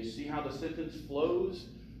 They see how the sentence flows.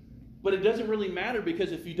 But it doesn't really matter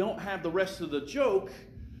because if you don't have the rest of the joke,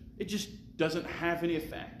 it just doesn't have any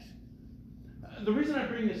effect. The reason I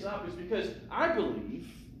bring this up is because I believe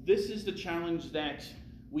this is the challenge that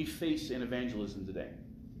we face in evangelism today.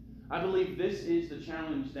 I believe this is the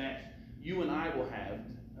challenge that you and I will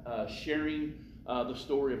have sharing the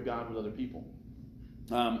story of God with other people.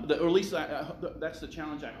 Or at least that's the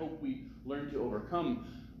challenge I hope we learn to overcome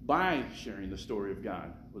by sharing the story of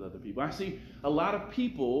God with other people. I see a lot of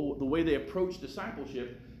people, the way they approach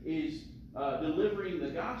discipleship is delivering the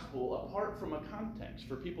gospel apart from a context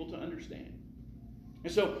for people to understand.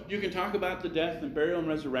 And so you can talk about the death and burial and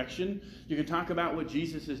resurrection. You can talk about what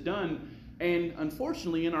Jesus has done. And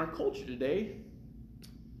unfortunately, in our culture today,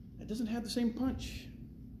 it doesn't have the same punch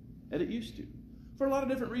that it used to, for a lot of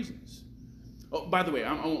different reasons. Oh, by the way,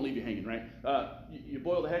 I won't leave you hanging, right? You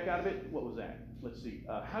boil the heck out of it. What was that? Let's see.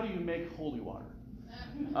 How do you make holy water?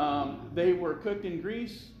 They were cooked in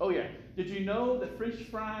grease. Oh, yeah. Did you know that French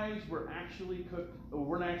fries were actually cooked, or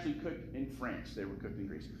weren't actually cooked in France? They were cooked in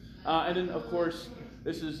grease. And then, of course,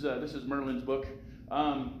 this is Merlin's book.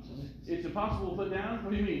 It's impossible to put down.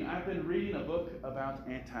 What do you mean? I've been reading a book about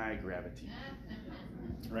anti-gravity.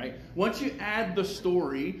 Right? Once you add the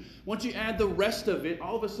story, once you add the rest of it,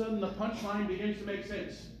 all of a sudden the punchline begins to make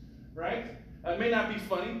sense. Right? It may not be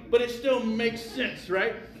funny, but it still makes sense,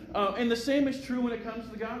 right? And the same is true when it comes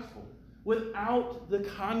to the gospel. Without the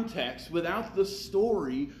context, without the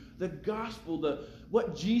story, the gospel,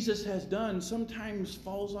 what Jesus has done sometimes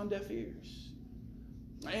falls on deaf ears.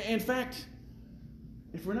 In fact,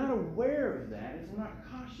 if we're not aware of that, if we're not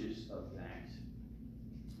cautious of that,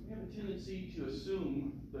 we have a tendency to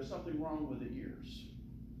assume there's something wrong with the ears.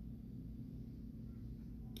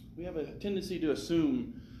 We have a tendency to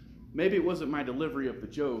assume maybe it wasn't my delivery of the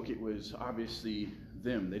joke, it was obviously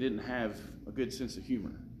them. They didn't have a good sense of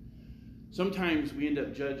humor. Sometimes we end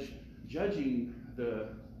up judging the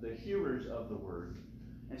hearers of the word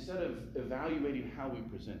instead of evaluating how we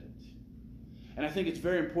present it. And I think it's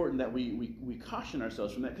very important that we caution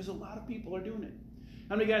ourselves from that because a lot of people are doing it.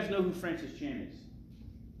 How many of you guys know who Francis Chan is?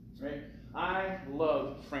 Right? I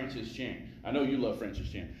love Francis Chan. I know you love Francis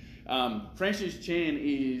Chan. Francis Chan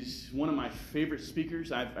is one of my favorite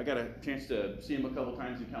speakers. I got a chance to see him a couple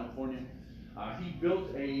times in California. He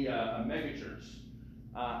built a mega church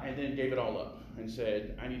and then gave it all up and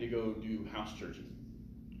said, I need to go do house churching.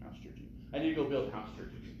 I need to go build house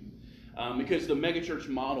churches. because the megachurch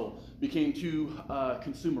model became too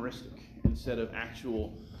consumeristic instead of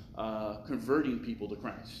actual converting people to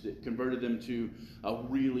Christ. It converted them to a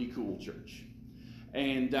really cool church.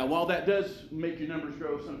 And while that does make your numbers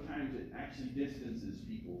grow, sometimes it actually distances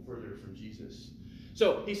people further from Jesus.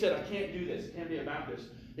 So he said, I can't do this. It can't be about this.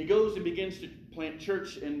 He goes and begins to plant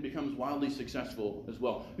church and becomes wildly successful as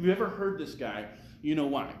well. If you've ever heard this guy, you know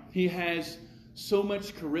why. He has so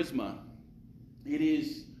much charisma. It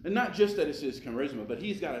is, and not just that it's his charisma, but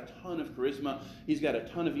he's got a ton of charisma. He's got a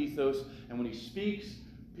ton of ethos. And when he speaks,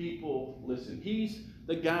 people listen. He's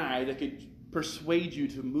the guy that could persuade you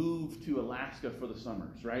to move to Alaska for the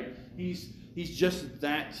summers, right? He's just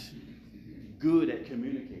that good at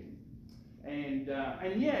communicating. And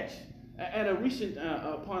yet,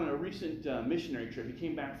 upon a recent missionary trip, he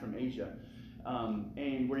came back from Asia,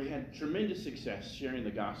 and where he had tremendous success sharing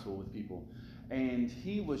the gospel with people. And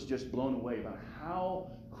he was just blown away about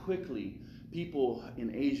how quickly people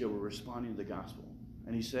in Asia were responding to the gospel.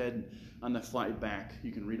 And he said on the flight back,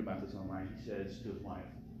 you can read about this online, he says to his wife,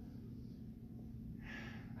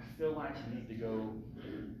 I feel like I need to go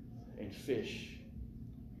and fish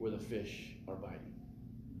where the fish are biting.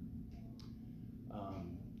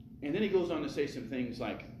 And then he goes on to say some things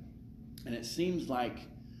like, and it seems like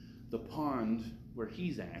the pond where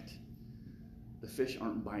he's at, the fish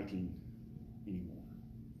aren't biting anymore.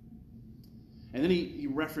 And then he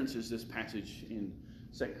references this passage in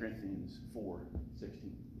 2 Corinthians 4:16.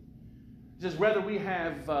 He says, whether we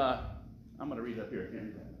have, I'm going to read it up here. I can't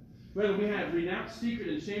read that. Whether we have renounced secret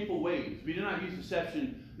and shameful ways, we do not use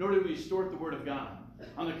deception, nor do we distort the word of God.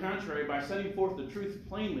 On the contrary, by setting forth the truth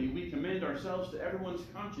plainly, we commend ourselves to everyone's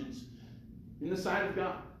conscience in the sight of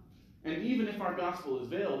God. And even if our gospel is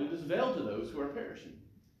veiled, it is veiled to those who are perishing.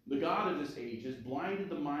 The God of this age has blinded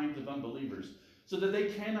the minds of unbelievers, so that they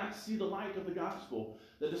cannot see the light of the gospel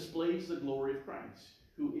that displays the glory of Christ,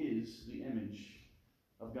 who is the image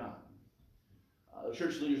of God.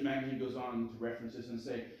 Church Leaders Magazine goes on to reference this and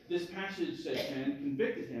say, this passage, said Ken,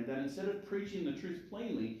 convicted him that instead of preaching the truth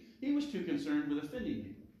plainly, he was too concerned with offending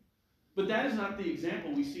people. But that is not the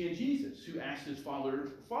example we see in Jesus, who asked his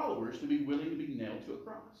followers to be willing to be nailed to a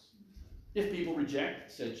cross. If people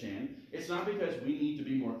reject, said Chan, it's not because we need to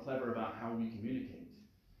be more clever about how we communicate.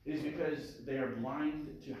 It is because they are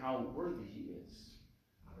blind to how worthy he is.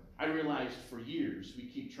 I realized for years we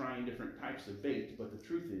keep trying different types of bait, but the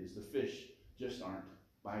truth is the fish just aren't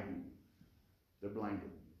biting. They're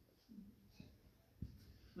blinded.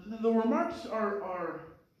 The remarks are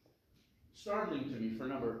startling to me for a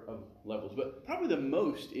number of levels, but probably the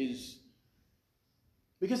most is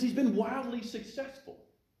because he's been wildly successful.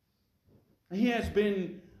 He has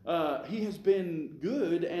been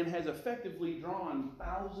good and has effectively drawn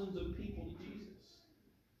thousands of people to Jesus.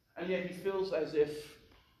 And yet he feels as if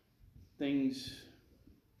things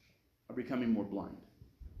are becoming more blind.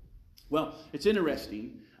 Well, it's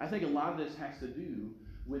interesting. I think a lot of this has to do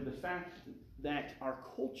with the fact that our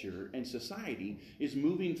culture and society is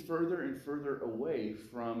moving further and further away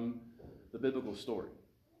from the biblical story.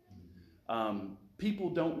 People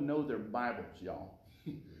don't know their Bibles, y'all.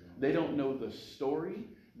 They don't know the story.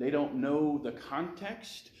 They don't know the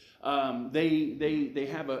context. They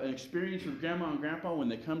have an experience with grandma and grandpa when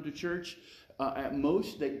they come to church. At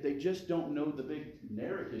most, they just don't know the big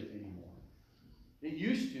narrative anymore. It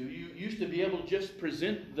used to. You used to be able to just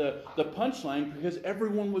present the punchline because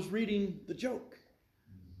everyone was reading the joke.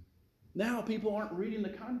 Now people aren't reading the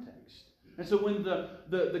context. And so when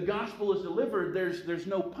the gospel is delivered, there's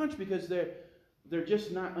no punch because they're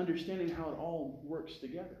just not understanding how it all works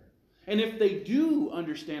together. And if they do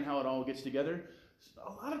understand how it all gets together,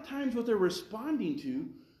 a lot of times what they're responding to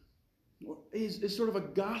is sort of a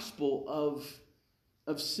gospel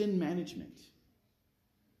of sin management.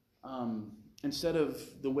 Instead of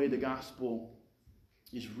the way the gospel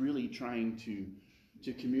is really trying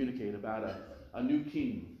to communicate about a new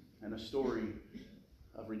king and a story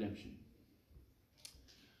of redemption.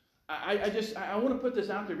 I want to put this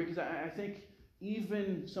out there because I think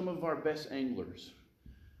even some of our best anglers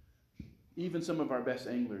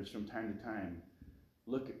from time to time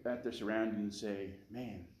look at their surroundings and say,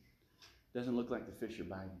 man, doesn't look like the fish are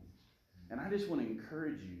biting. And I just want to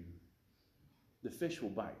encourage you, the fish will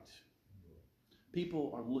bite.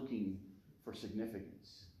 People are looking for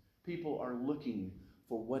significance. People are looking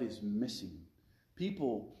for what is missing.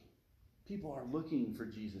 People are looking for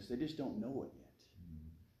Jesus. They just don't know it yet.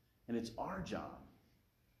 And it's our job.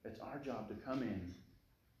 It's our job to come in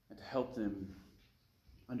and to help them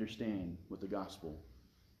understand what the gospel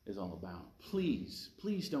is all about. Please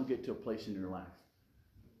don't get to a place in your life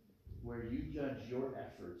where you judge your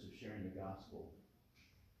efforts of sharing the gospel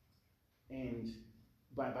and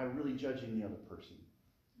by really judging the other person.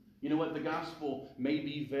 You know what? The gospel may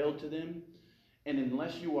be veiled to them, and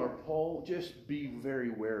unless you are Paul, just be very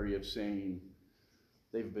wary of saying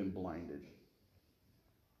they've been blinded.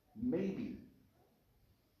 Maybe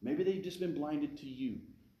they've just been blinded to you.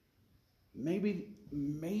 Maybe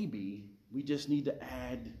we just need to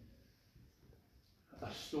add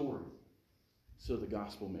a story so the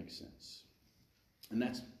gospel makes sense. And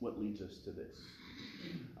that's what leads us to this.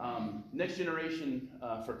 Next Generation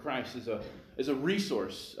for Christ is a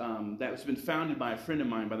resource that's been founded by a friend of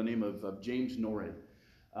mine by the name of James Norred.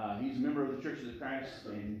 He's a member of the Churches of Christ,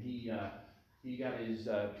 and he got his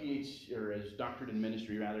PhD, or his doctorate in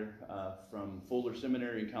ministry rather, from Fuller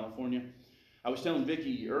Seminary in California. I was telling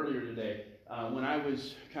Vicki earlier today, when I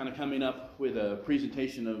was kind of coming up with a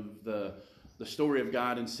presentation of the story of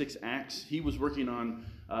God in 6 acts, he was working on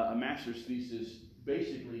a master's thesis,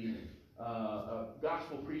 basically a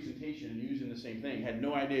gospel presentation and using the same thing. Had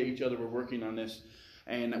no idea each other were working on this.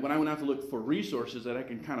 And when I went out to look for resources that I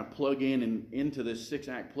can kind of plug in and into this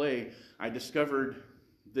 6-act play, I discovered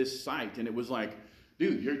this site. And it was like,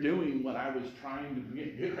 dude, you're doing what I was trying to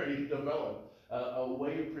get ready to develop. A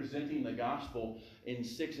way of presenting the gospel in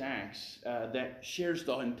 6 acts that shares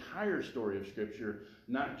the entire story of Scripture,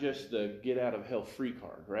 not just the get out of hell free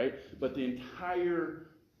card, right? But the entire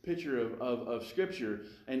picture of Scripture,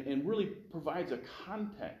 and really provides a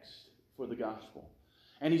context for the gospel.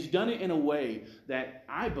 And he's done it in a way that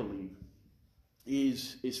I believe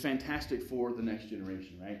is fantastic for the next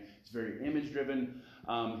generation, right? It's very image-driven.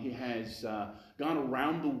 He has gone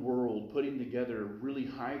around the world putting together really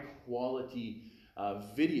high-quality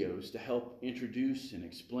videos to help introduce and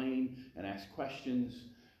explain and ask questions.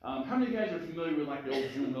 How many guys are familiar with like the old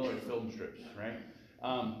Jewel Miller film strips, right?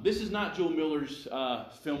 This is not Jewel Miller's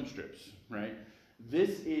film strips, right?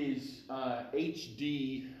 This is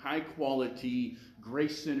HD, high-quality,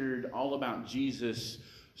 grace-centered, all about Jesus,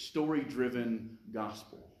 story-driven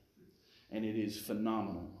gospel. And it is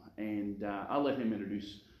phenomenal. And I'll let him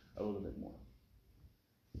introduce a little bit more.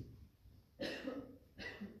 Can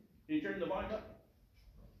you turn the volume up?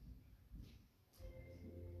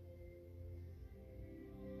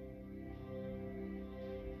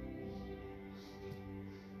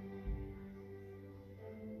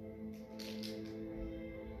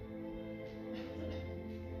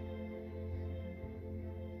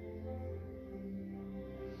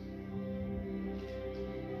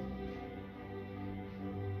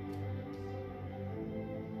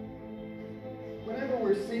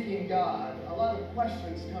 Seeking God, a lot of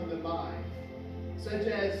questions come to mind, such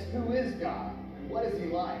as who is God and what is He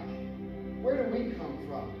like? Where do we come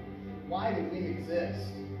from? Why do we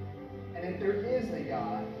exist? And if there is a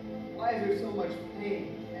God, why is there so much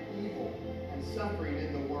pain and evil and suffering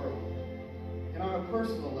in the world? And on a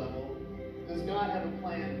personal level, does God have a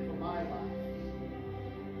plan for my life?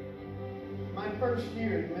 My first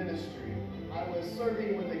year in ministry, I was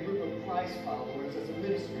serving with a group of Christ followers as a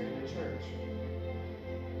minister in the church.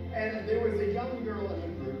 And there was a young girl in the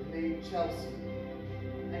group named Chelsea.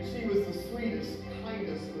 And she was the sweetest,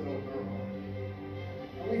 kindest little girl.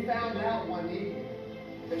 And we found out one evening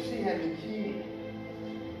that she had leukemia.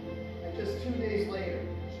 And just 2 days later,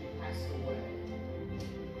 she passed away.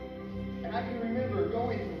 And I can remember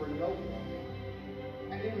going through her notebook.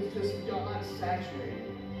 And it was just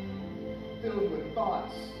God-saturated, filled with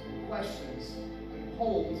thoughts and questions and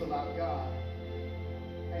poems about God.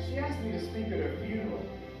 And she asked me to speak at her funeral.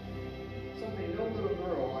 Something no little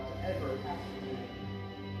girl ought to ever have to do.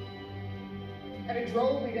 And it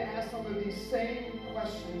drove me to ask some of these same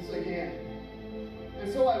questions again.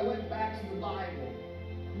 And so I went back to the Bible,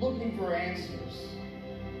 looking for answers.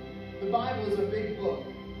 The Bible is a big book,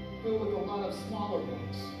 filled with a lot of smaller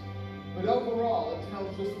books. But overall, it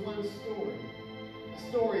tells just one story. A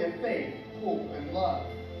story of faith, hope, and love.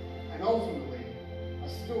 And ultimately, a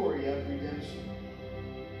story of redemption.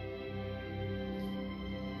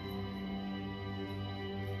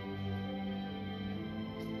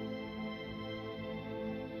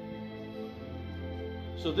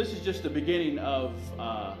 So this is just the beginning of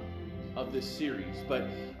this series, but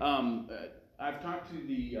I've talked to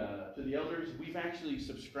the elders. We've actually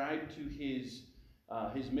subscribed to his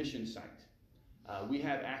mission site. We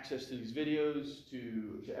have access to these videos,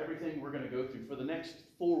 to everything we're going to go through for the next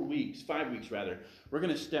 5 weeks rather. We're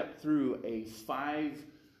going to step through a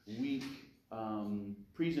 5-week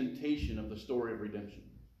presentation of the story of redemption.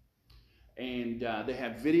 And they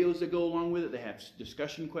have videos that go along with it. They have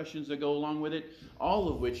discussion questions that go along with it, all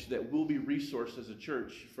of which that will be resourced as a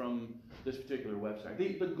church from this particular website.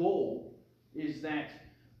 The goal is that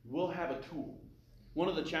we'll have a tool One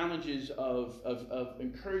of the challenges of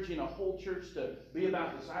encouraging a whole church to be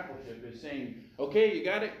about discipleship is saying, okay, you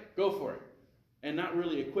got it, go for it. And not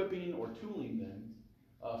really equipping or tooling them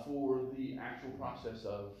for the actual process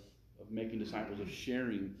of making disciples, of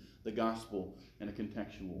sharing the gospel in a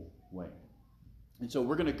contextual way. And so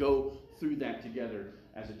we're going to go through that together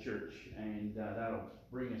as a church, and that'll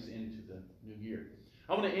bring us into the new year.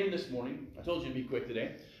 I want to end this morning. I told you to be quick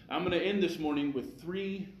today. I'm going to end this morning with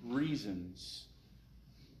three reasons,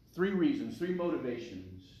 three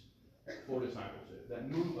motivations for discipleship that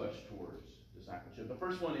move us towards discipleship. The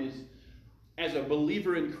first one is, as a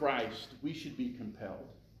believer in Christ, we should be compelled.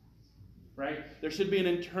 Right? There should be an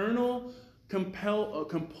internal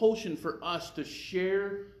compulsion for us to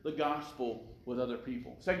share the gospel with other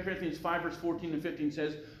people. 2 Corinthians 5 verse 14 and 15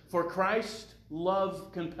 says, "For Christ's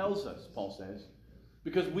love compels us," Paul says,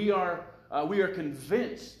 "because we are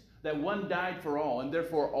convinced that one died for all, and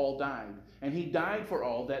therefore all died. And he died for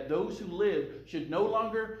all, that those who live should no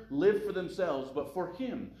longer live for themselves, but for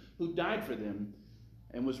him who died for them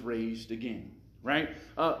and was raised again." Right?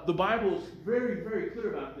 The Bible is very, very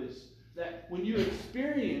clear about this, that when you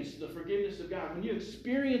experience the forgiveness of God, when you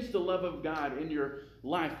experience the love of God in your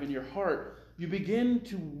life, in your heart, you begin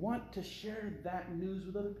to want to share that news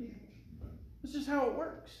with other people. This is how it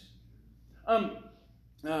works.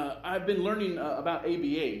 I've been learning about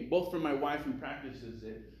ABA, both from my wife who practices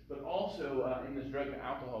it, but also in this drug and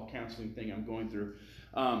alcohol counseling thing I'm going through.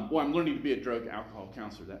 Well, I'm learning to be a drug alcohol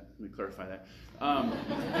counselor. Let me clarify that.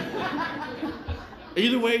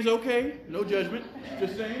 Either way is okay. No judgment.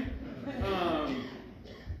 Just saying.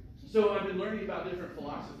 So I've been learning about different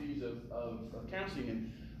philosophies of counseling,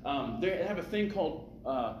 and they have a thing called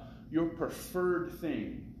your preferred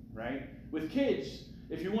thing, right? With kids,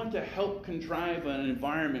 if you want to help contrive an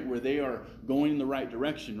environment where they are going in the right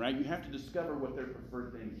direction, right, you have to discover what their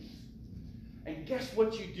preferred thing is. And guess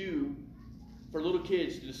what you do for little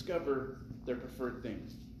kids to discover their preferred thing?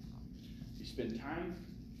 You spend time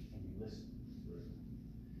and you listen.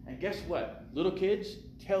 And guess what? Little kids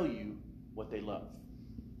tell you what they love.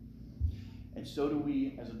 And so do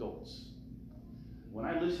we as adults. When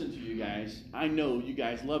I listen to you guys, I know you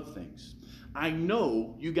guys love things. I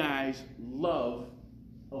know you guys love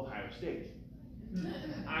Ohio State.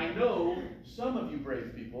 I know some of you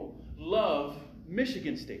brave people love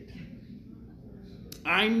Michigan State.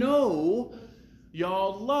 I know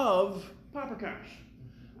y'all love Paprikash.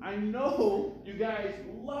 I know you guys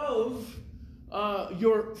love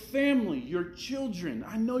your family, your children.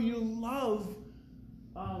 I know you love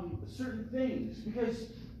certain things, because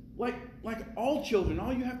like all children,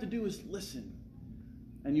 all you have to do is listen,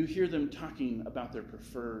 and you hear them talking about their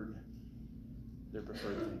preferred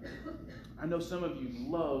thing. I know some of you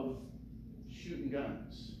love shooting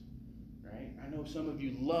guns, right? I know some of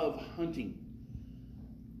you love hunting.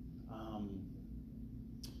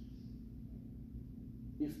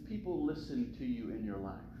 If people listen to you in your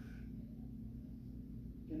life,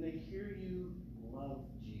 can they hear you love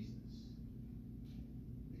Jesus?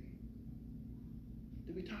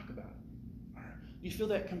 Do we talk about it? Do you feel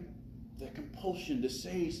that compulsion to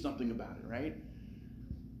say something about it, right?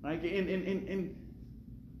 Like, and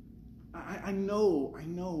I know.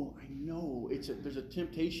 There's a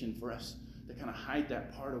temptation for us to kind of hide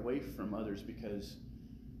that part away from others because,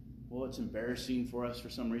 well, it's embarrassing for us for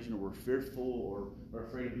some reason, or we're fearful, or we're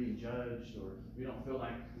afraid of being judged, or we don't feel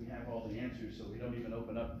like we have all the answers, so we don't even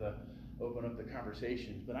open up the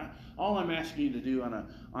conversations. But all I'm asking you to do on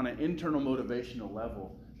an internal motivational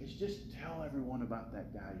level is just tell everyone about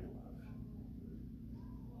that guy you love.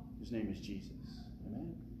 His name is Jesus.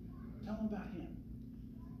 Amen? Tell them about him.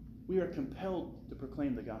 We are compelled to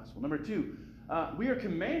proclaim the gospel. Number 2, we are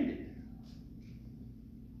commanded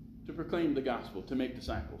to proclaim the gospel, to make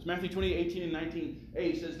disciples. Matthew 28:18 and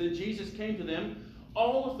 19a says, "Then Jesus came to them,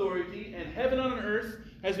 'All authority in heaven and on earth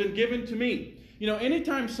has been given to me.'" You know,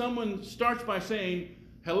 anytime someone starts by saying,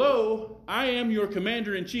 "Hello, I am your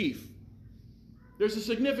commander-in-chief," there's a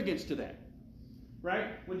significance to that, right?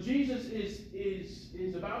 When Jesus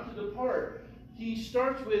is about to depart, he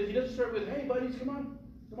doesn't start with, "Hey, buddies, come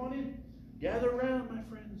on in. Gather around, my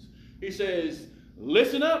friends." He says,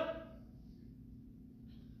 "Listen up.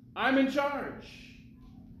 I'm in charge."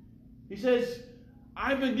 He says,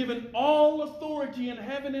 "I've been given all authority in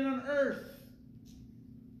heaven and on earth.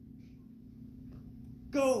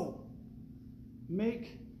 Go,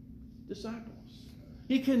 make disciples."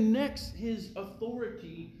 He connects his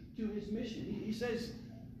authority to his mission. He says,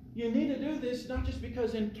 you need to do this not just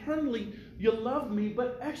because internally you love me,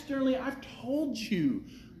 but externally I've told you.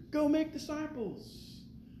 Go make disciples.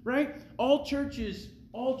 Right? All churches,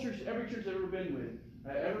 every church I've ever been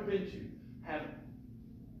to, have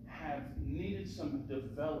have needed some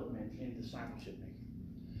development in discipleship making.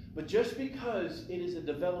 But just because it is a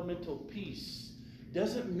developmental piece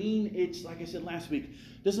doesn't mean it's, like I said last week,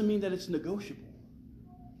 doesn't mean that it's negotiable.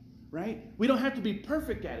 Right? We don't have to be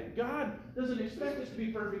perfect at it. God doesn't expect us to be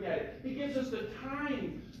perfect at it. He gives us the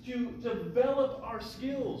time to develop our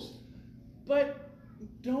skills. But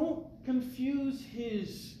don't confuse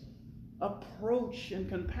his approach and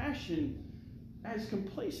compassion as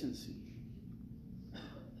complacency.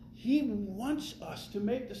 He wants us to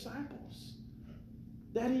make disciples.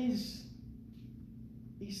 That is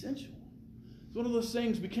essential. It's one of those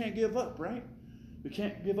things we can't give up, right? We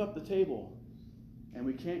can't give up the table. And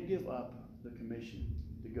we can't give up the commission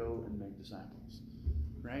to go and make disciples,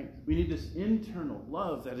 right? We need this internal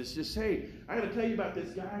love that is just, hey, I got to tell you about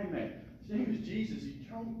this guy I met. His name is Jesus. He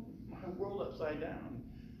turned my world upside down.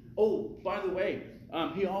 Oh, by the way,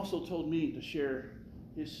 he also told me to share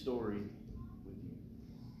his story with you.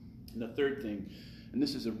 And the third thing, and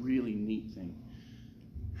this is a really neat thing,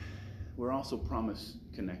 we're also promised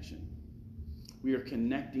connection. We are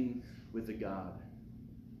connecting with the God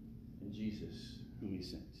in Jesus whom he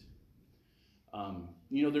sent.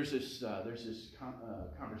 There's this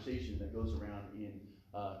conversation that goes around in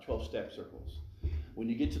 12-step circles. When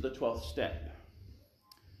you get to the 12th step,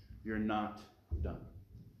 you're not done.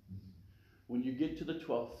 When you get to the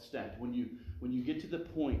 12th step, when you get to the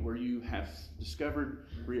point where you have discovered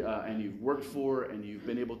and you've worked for and you've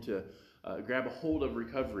been able to grab a hold of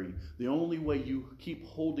recovery, the only way you keep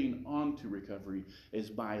holding on to recovery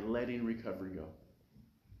is by letting recovery go.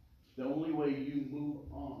 The only way you move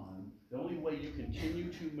on, the only way you continue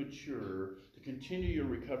to mature, to continue your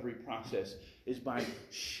recovery process, is by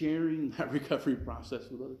sharing that recovery process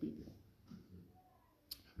with other people.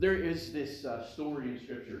 There is this story in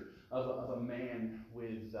Scripture of a man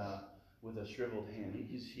with a shriveled hand.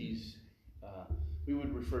 We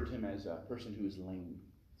would refer to him as a person who is lame.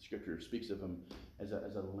 Scripture speaks of him as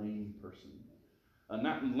a lame person.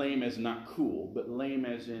 Not lame as not cool, but lame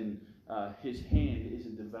as in his hand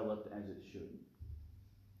isn't developed as it should.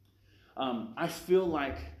 I feel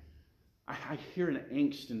like I hear an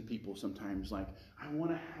angst in people sometimes, like, I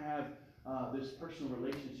want to have this personal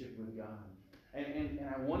relationship with God. And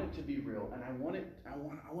I want it to be real, and I want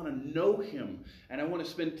to know him, and I want to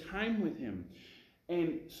spend time with him.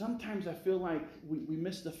 And sometimes I feel like we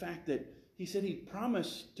miss the fact that he said he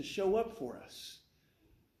promised to show up for us.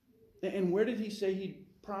 And where did he say he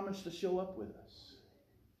promised to show up with us?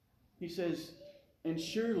 He says, and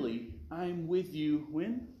surely I'm with you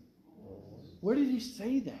when? Where did he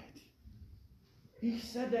say that? He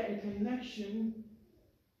said that in connection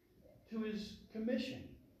to his commission.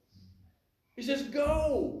 He says,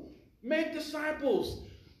 go, make disciples.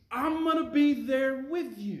 I'm going to be there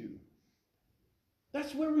with you.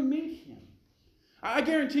 That's where we meet him. I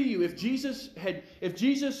guarantee you, if Jesus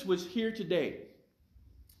was here today,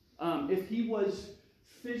 if he was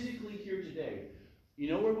physically here today, you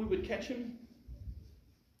know where we would catch him?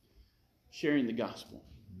 Sharing the gospel.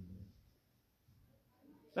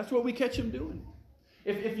 That's what we catch him doing.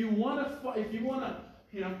 If you want to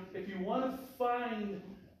find,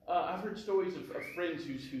 I've heard stories of friends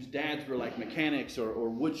whose dads were like mechanics or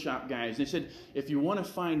wood shop guys. They said, if you want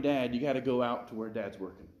to find dad, you got to go out to where dad's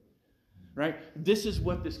working. Right? This is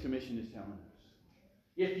what this commission is telling us.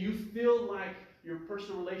 If you feel like your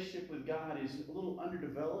personal relationship with God is a little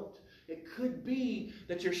underdeveloped, it could be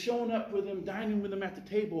that you're showing up with him, dining with him at the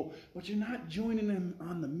table, but you're not joining him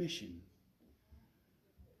on the mission.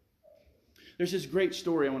 There's this great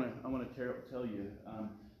story I want to tell you.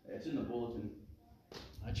 It's in the bulletin.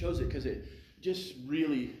 I chose it because it just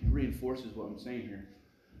really reinforces what I'm saying here.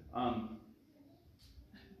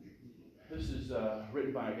 This is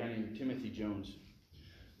written by a guy named Timothy Jones.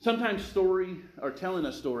 Sometimes story, or telling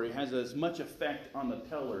a story, has as much effect on the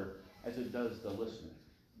teller as it does the listener.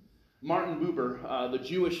 Martin Buber, the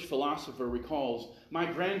Jewish philosopher, recalls, my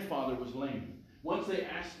grandfather was lame. Once they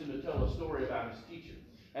asked him to tell a story about his teacher,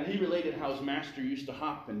 and he related how his master used to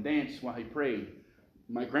hop and dance while he prayed.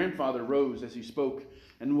 My grandfather rose as he spoke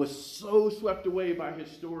and was so swept away by his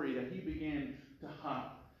story that he began to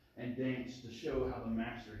hop and dance to show how the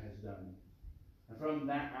master has done. And from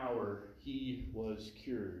that hour, he was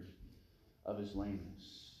cured of his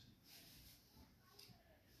lameness.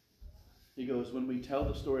 He goes, when we tell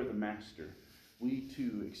the story of the master, we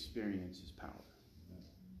too experience his power.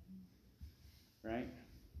 Right?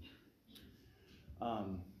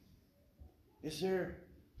 Is there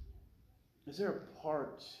a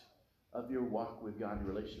part of your walk with God,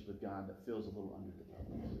 your relationship with God, that feels a little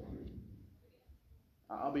underdeveloped?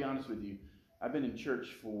 I'll be honest with you. I've been in church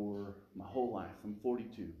for my whole life. I'm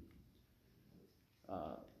 42.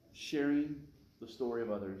 sharing the story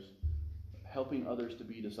of others, helping others to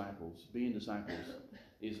be disciples, being disciples,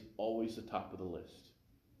 is always the top of the list.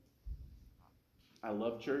 I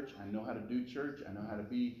love church. I know how to do church. I know how to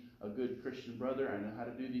be a good Christian brother. I know how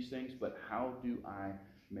to do these things, but how do I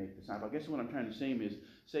make disciples? I guess what I'm trying to say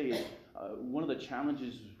is one of the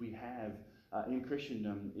challenges we have in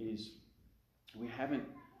Christendom is we haven't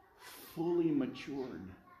fully matured.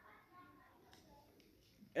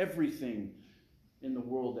 Everything in the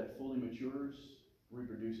world that fully matures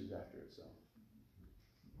reproduces after itself.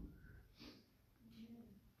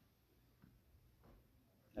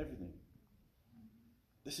 Everything.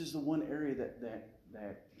 This is the one area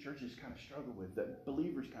that churches kind of struggle with, that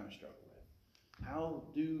believers kind of struggle with. How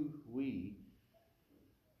do we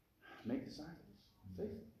make disciples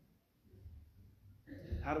faithfully?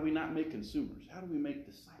 How do we not make consumers? How do we make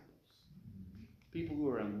disciples? People who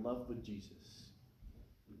are in love with Jesus.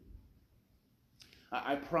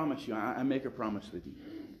 I promise you, I make a promise with you.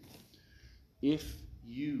 If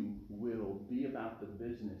you will be about the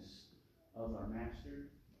business of our Master,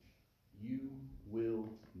 you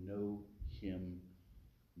will know him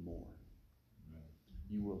more.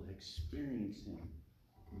 You will experience him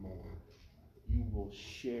more. You will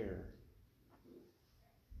share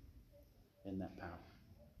in that power.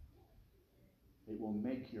 It will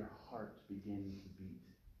make your heart begin to beat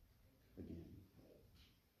again.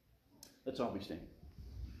 Let's all be standing.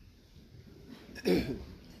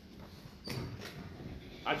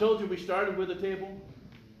 I told you we started with a table.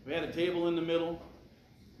 We had a table in the middle,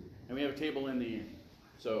 and we have a table in the end.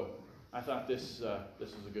 So I thought this is a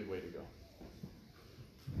good way to go.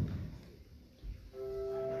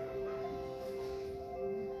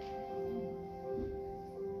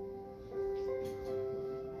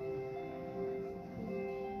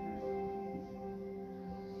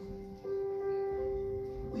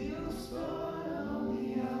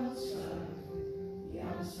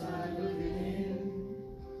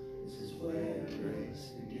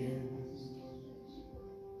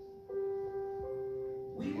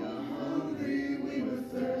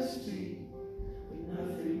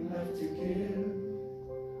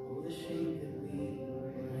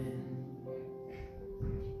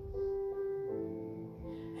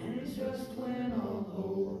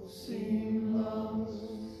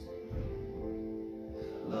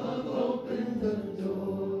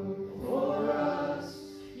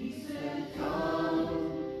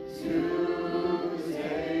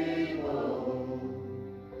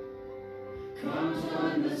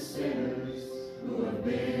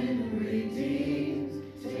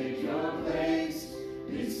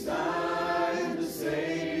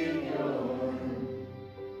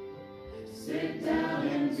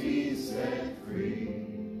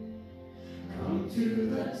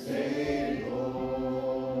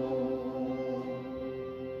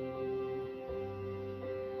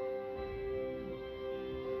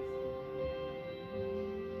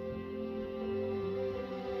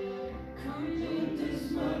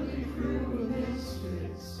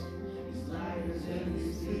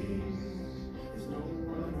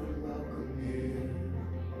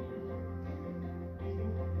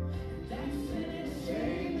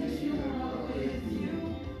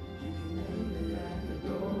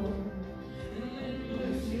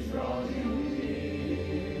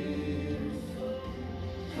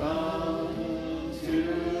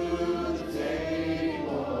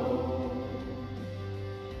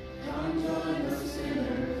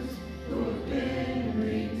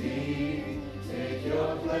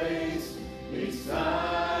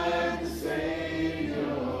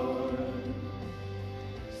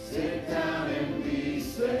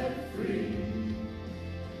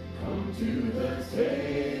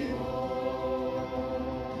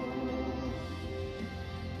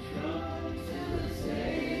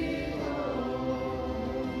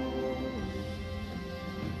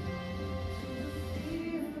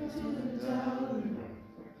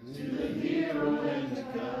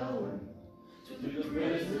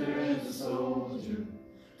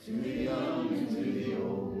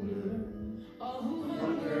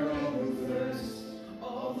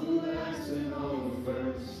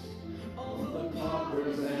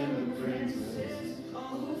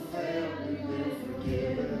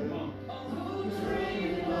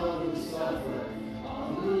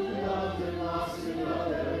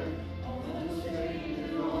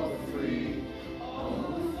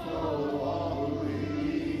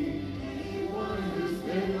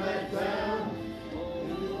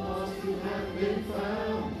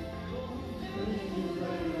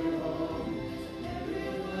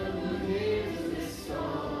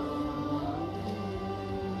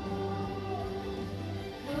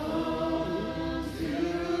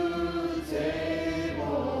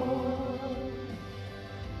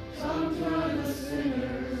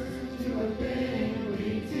 sinners you have been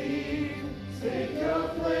redeemed. Take your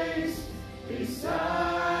place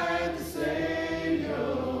beside the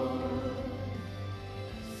Savior.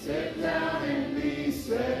 Sit down and be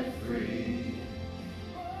set free.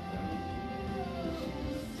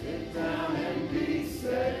 Sit down and be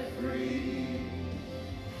set free.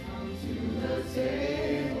 Come to the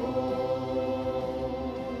table.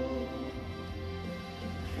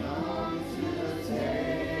 Come to the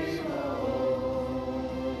table.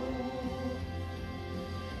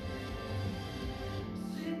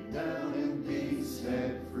 Sit down and be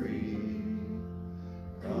set free.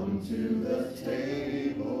 Come to the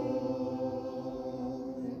table.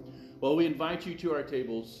 Well, we invite you to our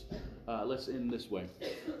tables. Let's end this way.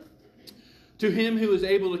 To him who is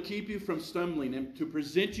able to keep you from stumbling and to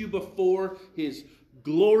present you before his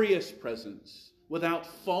glorious presence without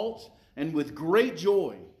fault and with great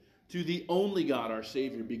joy, to the only God, our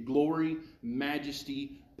Savior, be glory,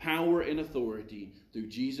 majesty, power, and authority through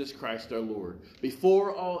Jesus Christ our Lord,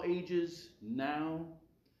 before all ages, now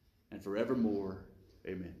and forevermore.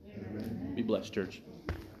 Amen. Amen. Be blessed, church.